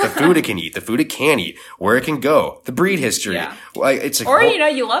can get, the food it can eat, the food it can't eat, where it can go, the breed history. Yeah. It's like, or,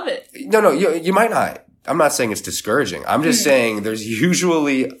 you love it. No, you might not. I'm not saying it's discouraging. I'm just saying there's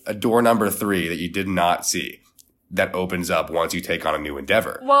usually a door number 3 that you did not see that opens up once you take on a new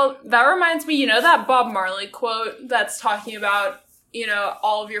endeavor. Well, that reminds me, that Bob Marley quote that's talking about,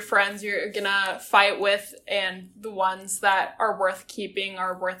 all of your friends you're gonna fight with, and the ones that are worth keeping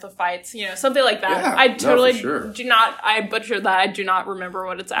are worth the fights, something like that. Yeah, I totally do not, I butchered that. I do not remember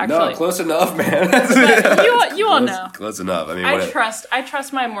what it's actually. No, close enough, man. you all know. Close enough. I mean, I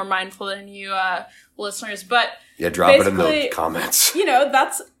trust my more mindful than you, listeners, but drop it in the comments.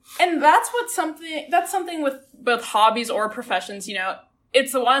 That's something with both hobbies or professions,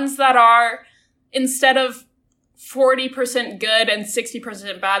 it's the ones that are, instead of 40% good and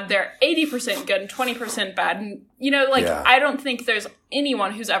 60% bad, they're 80% good and 20% bad. And, I don't think there's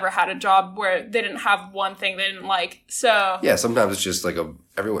anyone who's ever had a job where they didn't have one thing they didn't like. So yeah, sometimes it's just like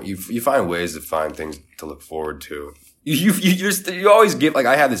everyone, you find ways to find things to look forward to. You always give, like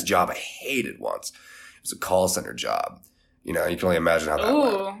I had this job I hated once. It was a call center job. You can only imagine how that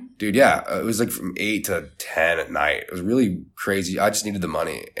went. Dude, yeah. It was like from 8 to 10 at night. It was really crazy. I just needed the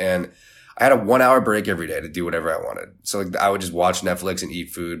money. And I had a 1-hour break every day to do whatever I wanted. So like, I would just watch Netflix and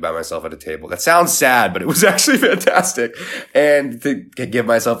eat food by myself at a table. That sounds sad, but it was actually fantastic. And to give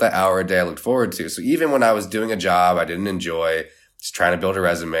myself that hour a day I looked forward to. So even when I was doing a job I didn't enjoy, just trying to build a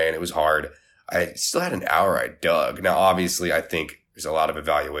resume and it was hard, I still had an hour I dug. Now, obviously, I think there's a lot of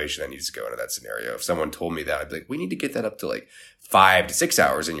evaluation that needs to go into that scenario. If someone told me that, I'd be like, we need to get that up to like 5 to 6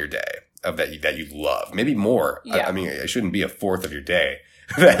 hours in your day of that you love. Maybe more. Yeah. I mean, it shouldn't be a fourth of your day.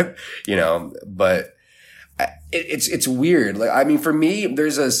 But it's weird. Like, I mean, for me,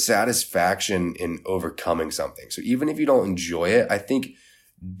 there's a satisfaction in overcoming something. So even if you don't enjoy it, I think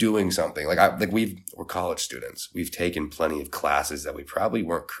doing something we're college students. We've taken plenty of classes that we probably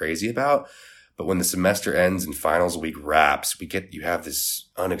weren't crazy about, But when the semester ends and finals week wraps, you have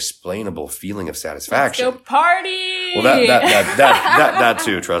this unexplainable feeling of satisfaction. Let's go party! Well, that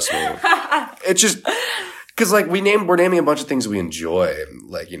too, trust me. It's just, cause like we're naming a bunch of things we enjoy.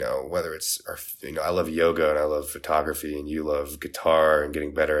 Like, whether it's I love yoga and I love photography and you love guitar and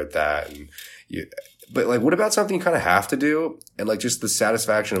getting better at that. But like, what about something you kind of have to do? And like just the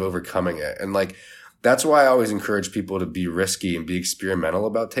satisfaction of overcoming it. And like, that's why I always encourage people to be risky and be experimental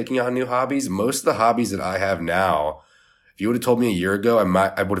about taking on new hobbies. Most of the hobbies that I have now, if you would have told me a year ago,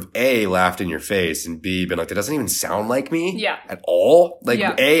 I would have A, laughed in your face, and B, been like, that doesn't even sound like me at all. Like,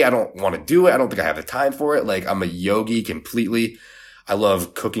 A, I don't want to do it. I don't think I have the time for it. Like, I'm a yogi completely. I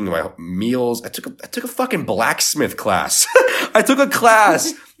love cooking my meals. I took a fucking blacksmith class. I took a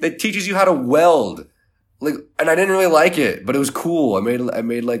class that teaches you how to weld. Like, and I didn't really like it, but it was cool. I made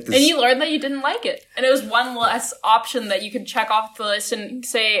like this. And you learned that you didn't like it. And it was one less option that you could check off the list and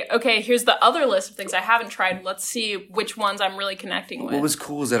say, okay, here's the other list of things I haven't tried. Let's see which ones I'm really connecting with. What was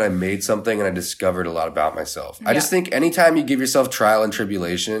cool is that I made something and I discovered a lot about myself. I just think anytime you give yourself trial and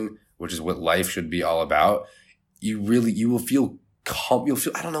tribulation, which is what life should be all about, you will feel you'll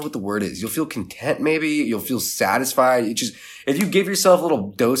feel, I don't know what the word is. You'll feel content maybe. You'll feel satisfied. If you give yourself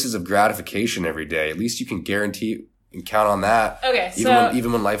little doses of gratification every day, at least you can guarantee and count on that. Okay,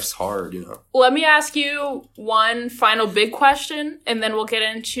 even when life's hard, Let me ask you one final big question, and then we'll get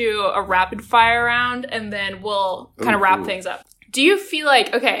into a rapid fire round, and then we'll kind of wrap things up. Do you feel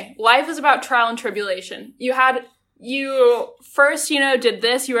like, okay, life is about trial and tribulation. You first, did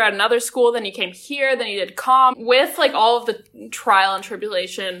this, you were at another school, then you came here, then you did comm. With like all of the trial and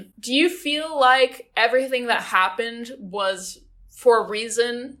tribulation, do you feel like everything that happened was for a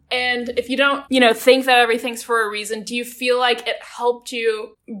reason? And if you don't, think that everything's for a reason, do you feel like it helped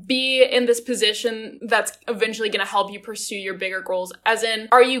you be in this position that's eventually going to help you pursue your bigger goals? As in,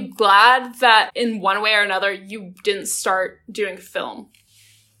 are you glad that in one way or another you didn't start doing film?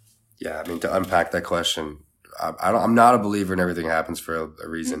 Yeah, to unpack that question, I'm not a believer in everything happens for a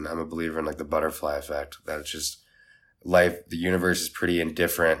reason. I'm a believer in like the butterfly effect, that it's just life, the universe is pretty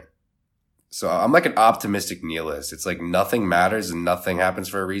indifferent. So I'm like an optimistic nihilist. It's like nothing matters and nothing happens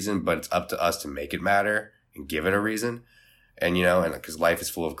for a reason, but it's up to us to make it matter and give it a reason. And, and because life is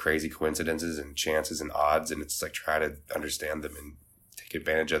full of crazy coincidences and chances and odds, and it's like try to understand them and take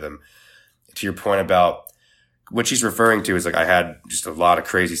advantage of them. To your point about what she's referring to is like I had just a lot of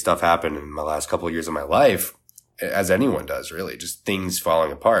crazy stuff happen in my last couple of years of my life, as anyone does, really. Just things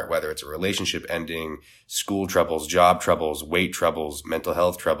falling apart, whether it's a relationship ending, school troubles, job troubles, weight troubles, mental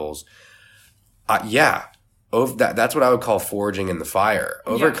health troubles. That's what I would call forging in the fire.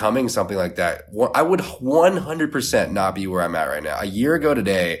 Overcoming something like that. I would 100% not be where I'm at right now. A year ago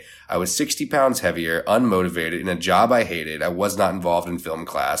today, I was 60 pounds heavier, unmotivated, in a job I hated. I was not involved in film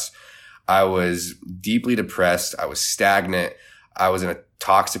class. I was deeply depressed. I was stagnant. I was in a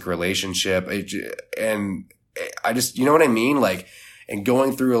toxic relationship. And I just, you know what I mean? Like, and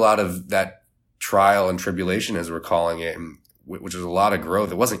going through a lot of that trial and tribulation, as we're calling it, and which was a lot of growth.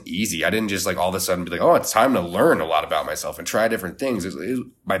 It wasn't easy. I didn't just like all of a sudden be like, oh, it's time to learn a lot about myself and try different things.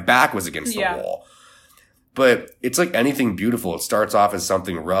 My back was against the wall. But it's like anything beautiful. It starts off as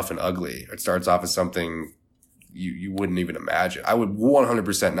something rough and ugly. It starts off as something you wouldn't even imagine. I would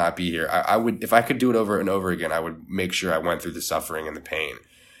 100% not be here. I would, if I could do it over and over again, I would make sure I went through the suffering and the pain.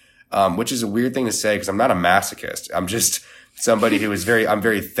 Which is a weird thing to say because I'm not a masochist. I'm just somebody who is I'm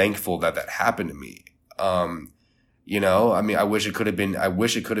very thankful that happened to me. I wish it could have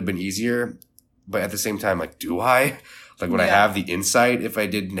been easier, but at the same time, like, do I? Like, would I have the insight if I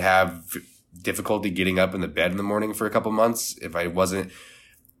didn't have difficulty getting up in the bed in the morning for a couple months? If I wasn't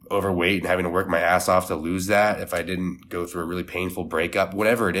overweight and having to work my ass off to lose that? If I didn't go through a really painful breakup?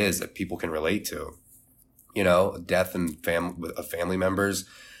 Whatever it is that people can relate to, death and family members.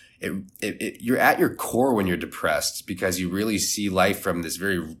 You're at your core when you're depressed because you really see life from this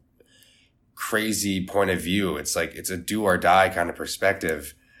very crazy point of view. It's like, it's a do or die kind of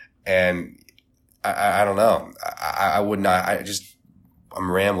perspective. And I don't know. I would not,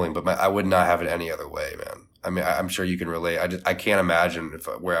 I'm rambling, but I would not have it any other way, man. I mean, I'm sure you can relate. I can't imagine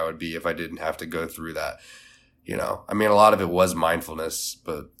where I would be if I didn't have to go through that. I mean, a lot of it was mindfulness,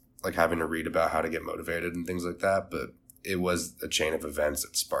 but like having to read about how to get motivated and things like that. But it was a chain of events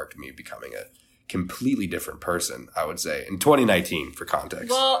that sparked me becoming a completely different person, I would say, in 2019, for context.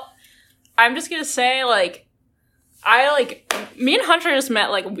 Well, I'm just going to say, me and Hunter just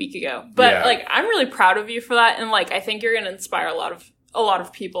met like a week ago, but I'm really proud of you for that. And I think you're going to inspire a lot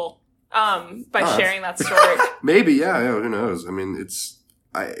of people, by sharing that story. Maybe. Yeah. Who knows? I mean,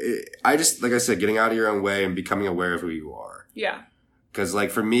 I just, like I said, getting out of your own way and becoming aware of who you are. Yeah. Cause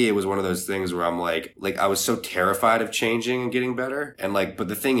like for me, it was one of those things where I'm like I was so terrified of changing and getting better. And like, but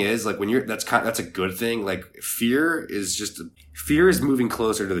the thing is like when that's a good thing. Like fear is moving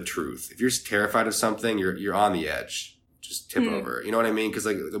closer to the truth. If you're terrified of something, you're on the edge. Just tip over. You know what I mean? Cause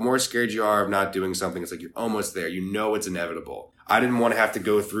like the more scared you are of not doing something, it's like you're almost there. You know, it's inevitable. I didn't want to have to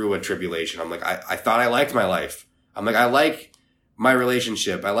go through a tribulation. I'm like, I thought I liked my life. I'm like, I like my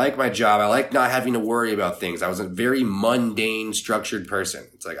relationship. I like my job. I like not having to worry about things. I was a very mundane, structured person.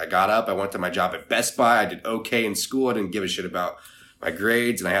 It's like I got up, I went to my job at Best Buy. I did okay in school. I didn't give a shit about my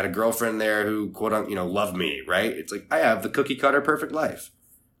grades. And I had a girlfriend there who, quote unquote, loved me, right? It's like I have the cookie cutter perfect life.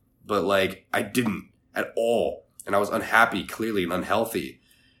 But like I didn't at all. And I was unhappy, clearly, and unhealthy.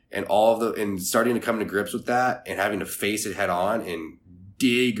 And and starting to come to grips with that and having to face it head on and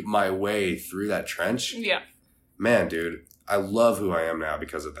dig my way through that trench. Yeah. Man, dude. I love who I am now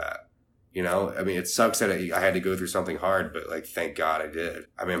because of that. I mean, it sucks that I had to go through something hard, but like, thank God I did.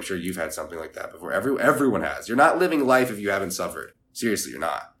 I mean, I'm sure you've had something like that before. Everyone has. You're not living life if you haven't suffered. Seriously, you're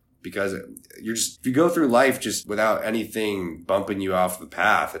not. Because if you go through life just without anything bumping you off the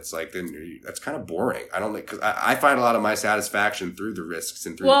path, it's like, then that's kind of boring. I don't because I find a lot of my satisfaction through the risks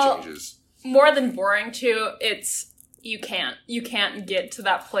and through the changes. More than boring too, it's, you can't get to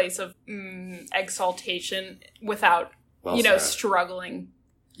that place of exaltation without struggling.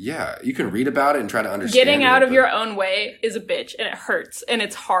 Yeah, you can read about it and try to understand. Getting out of your own way is a bitch, and it hurts, and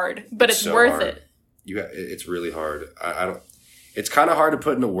it's hard, but it's so worth it. It's really hard. I don't. It's kind of hard to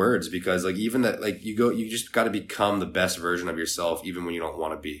put into words because, like, even that, like, you just got to become the best version of yourself, even when you don't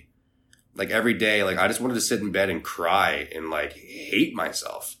want to be. Like every day, like I just wanted to sit in bed and cry and like hate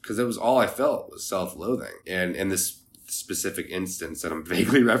myself because it was all I felt was self-loathing. And in this specific instance that I'm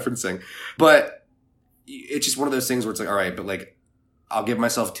vaguely referencing, but. It's just one of those things where it's like, all right, but like, I'll give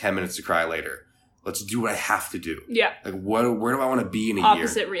myself 10 minutes to cry later. Let's do what I have to do. Yeah. Like, where do I want to be in a year?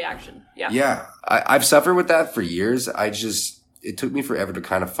 Opposite reaction. Yeah. Yeah. I've suffered with that for years. It took me forever to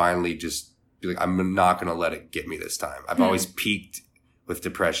kind of finally just be like, I'm not going to let it get me this time. I've always peaked with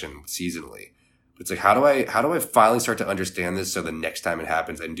depression seasonally. But it's like, how do I finally start to understand this so the next time it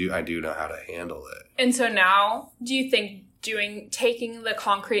happens, I do know how to handle it. And so now, do you think taking the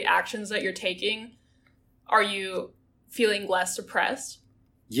concrete actions that you're taking, are you feeling less depressed?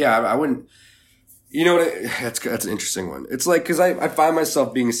 Yeah, I wouldn't. You know what? That's an interesting one. It's like, because I find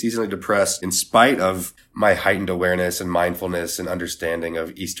myself being seasonally depressed in spite of my heightened awareness and mindfulness and understanding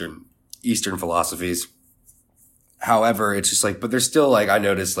of Eastern philosophies. However, it's just like, but there's still like, I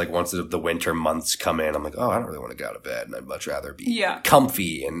notice like once the winter months come in, I'm like, oh, I don't really want to get out of bed, and I'd much rather be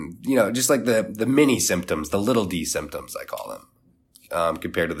comfy and, just like the mini symptoms, the little D symptoms, I call them.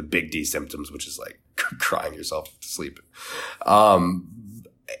 Compared to the big D symptoms, which is like crying yourself to sleep.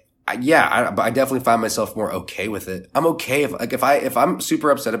 I definitely find myself more okay with it. I'm okay if I'm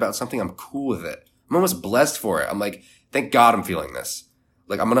super upset about something, I'm cool with it. I'm almost blessed for it. I'm like, thank God I'm feeling this.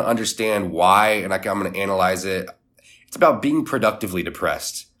 Like I'm going to understand why, and I'm going to analyze it. It's about being productively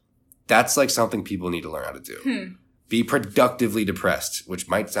depressed. That's like something people need to learn how to do. Be productively depressed, which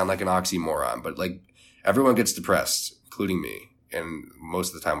might sound like an oxymoron, but like everyone gets depressed, including me. And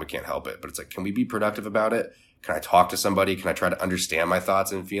most of the time we can't help it. But it's like, can we be productive about it? Can I talk to somebody? Can I try to understand my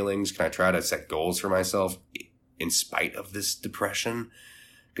thoughts and feelings? Can I try to set goals for myself in spite of this depression?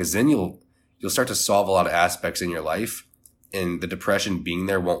 Because then you'll start to solve a lot of aspects in your life. And the depression being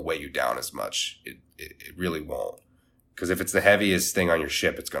there won't weigh you down as much. It really won't. Because if it's the heaviest thing on your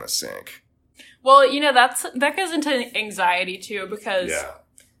ship, it's going to sink. Well, that goes into anxiety too, because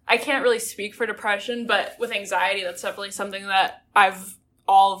I can't really speak for depression, but with anxiety, that's definitely something that I've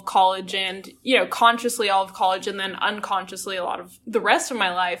all of college and, consciously all of college and then unconsciously a lot of the rest of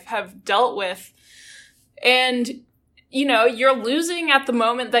my life have dealt with. And, you're losing at the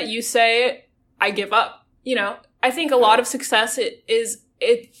moment that you say, I give up. I think a lot of success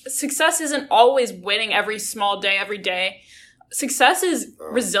success isn't always winning every small day, every day. Success is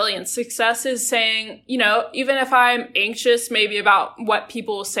resilience. Success is saying, even if I'm anxious maybe about what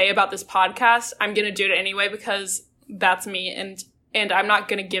people will say about this podcast, I'm going to do it anyway because that's me and I'm not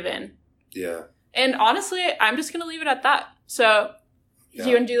going to give in. Yeah. And honestly, I'm just going to leave it at that. So, do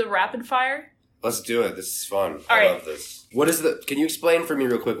you want to do the rapid fire? Let's do it. This is fun. All I love this. Can you explain for me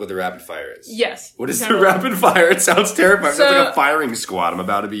real quick what the rapid fire is? Yes. What is the rapid fire? It sounds terrifying. It sounds like a firing squad. I'm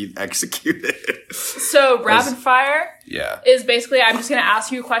about to be executed. So rapid fire is basically, I'm just going to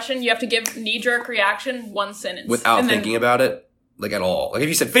ask you a question. You have to give knee-jerk reaction, one sentence. Without thinking about it? Like at all. Like if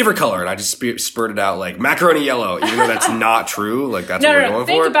you said favorite color and I just spurted out like macaroni yellow, even though that's not true, like that's what we're going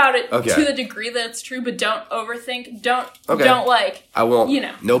think for. Think about it to the degree that it's true, but don't overthink. Don't like, I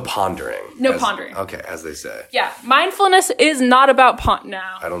won't, no pondering. Pondering. Okay, as they say. Yeah. Mindfulness is not about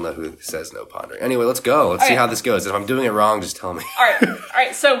now. I don't know who says no pondering. Anyway, let's go. Let's see how this goes. If I'm doing it wrong, just tell me. All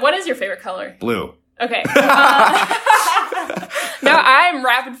right. So what is your favorite color? Blue. Okay. Now I'm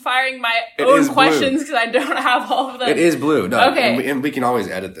rapid firing my own questions because I don't have all of them. It is blue. No, okay. And we can always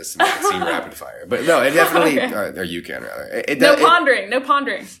edit this and see rapid fire. But no, it definitely, or you can rather. No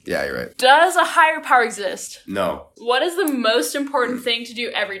pondering. Yeah, you're right. Does a higher power exist? No. What is the most important thing to do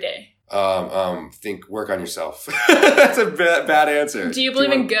every day? Work on yourself. That's a bad answer. Do you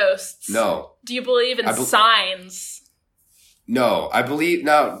believe in ghosts? No. Do you believe in signs? No, I believe,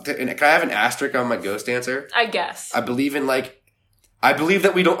 can I have an asterisk on my ghost answer? I guess. I believe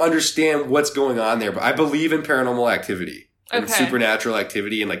that we don't understand what's going on there, but I believe in paranormal activity and supernatural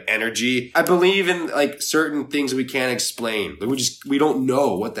activity and like energy. I believe in like certain things we can't explain. Like we don't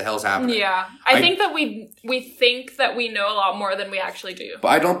know what the hell's happening. Yeah. I think that we think that we know a lot more than we actually do. But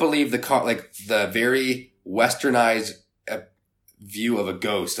I don't believe the very westernized view of a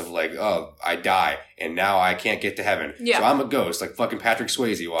ghost of like, oh, I die and now I can't get to heaven. Yeah. So I'm a ghost, like fucking Patrick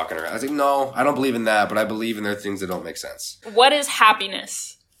Swayze walking around. I was like, no, I don't believe in that, but I believe in there are things that don't make sense. What is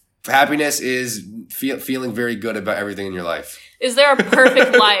happiness? Happiness is feeling very good about everything in your life. Is there a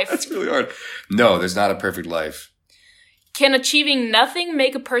perfect life? That's really hard. No, there's not a perfect life. Can achieving nothing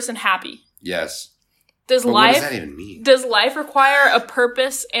make a person happy? Yes. What does that even mean? Does life require a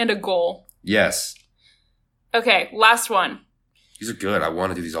purpose and a goal? Yes. Okay, last one. These are good. I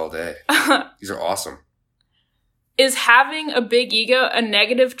want to do these all day. These are awesome. Is having a big ego a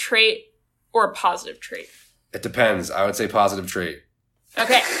negative trait or a positive trait? It depends. I would say positive trait.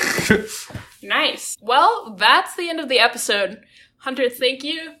 Okay. Nice. Well, that's the end of the episode. Hunter, thank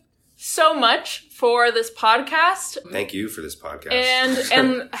you so much for this podcast. Thank you for this podcast.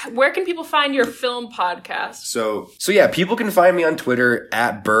 And where can people find your film podcast? So yeah, people can find me on Twitter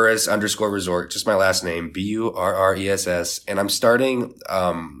at Burress_resort, just my last name, Burress. And I'm starting,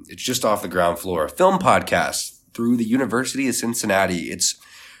 it's just off the ground floor, a film podcast through the University of Cincinnati. It's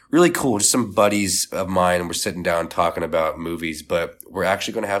really cool. Just some buddies of mine, and we're sitting down talking about movies, but we're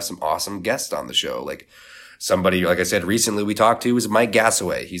actually going to have some awesome guests on the show. Like somebody, like I said, recently we talked to was Mike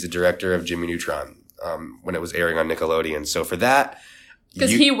Gassaway. He's a director of Jimmy Neutron, when it was airing on Nickelodeon. So for that,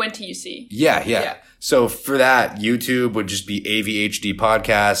 because he went to UC. Yeah. So for that, YouTube would just be AVHD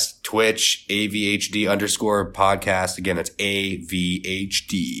podcast, Twitch, AVHD_podcast. Again, it's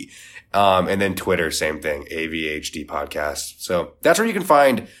AVHD. And then Twitter, same thing, AVHD podcast. So that's where you can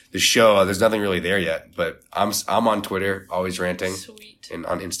find the show. There's nothing really there yet, but I'm on Twitter, always ranting. Sweet. And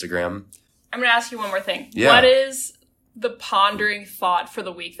on Instagram. I'm going to ask you one more thing. Yeah. What is the pondering thought for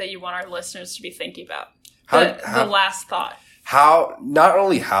the week that you want our listeners to be thinking about? The last thought. Not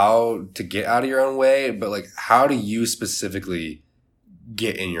only how to get out of your own way, but like how do you specifically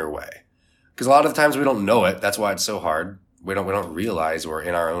get in your way? Because a lot of the times we don't know it. That's why it's so hard. We don't realize we're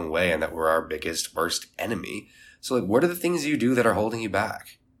in our own way and that we're our biggest, worst enemy. So like, what are the things you do that are holding you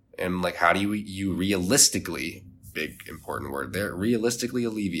back? And like, how do you realistically, big important word there, realistically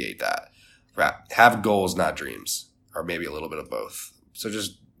alleviate that? Have goals, not dreams, or maybe a little bit of both. So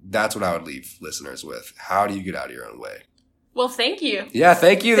just, that's what I would leave listeners with. How do you get out of your own way? Well, thank you. Yeah,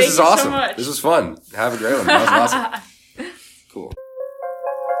 thank you. This is awesome. So much. This was fun. Have a great one. That was awesome.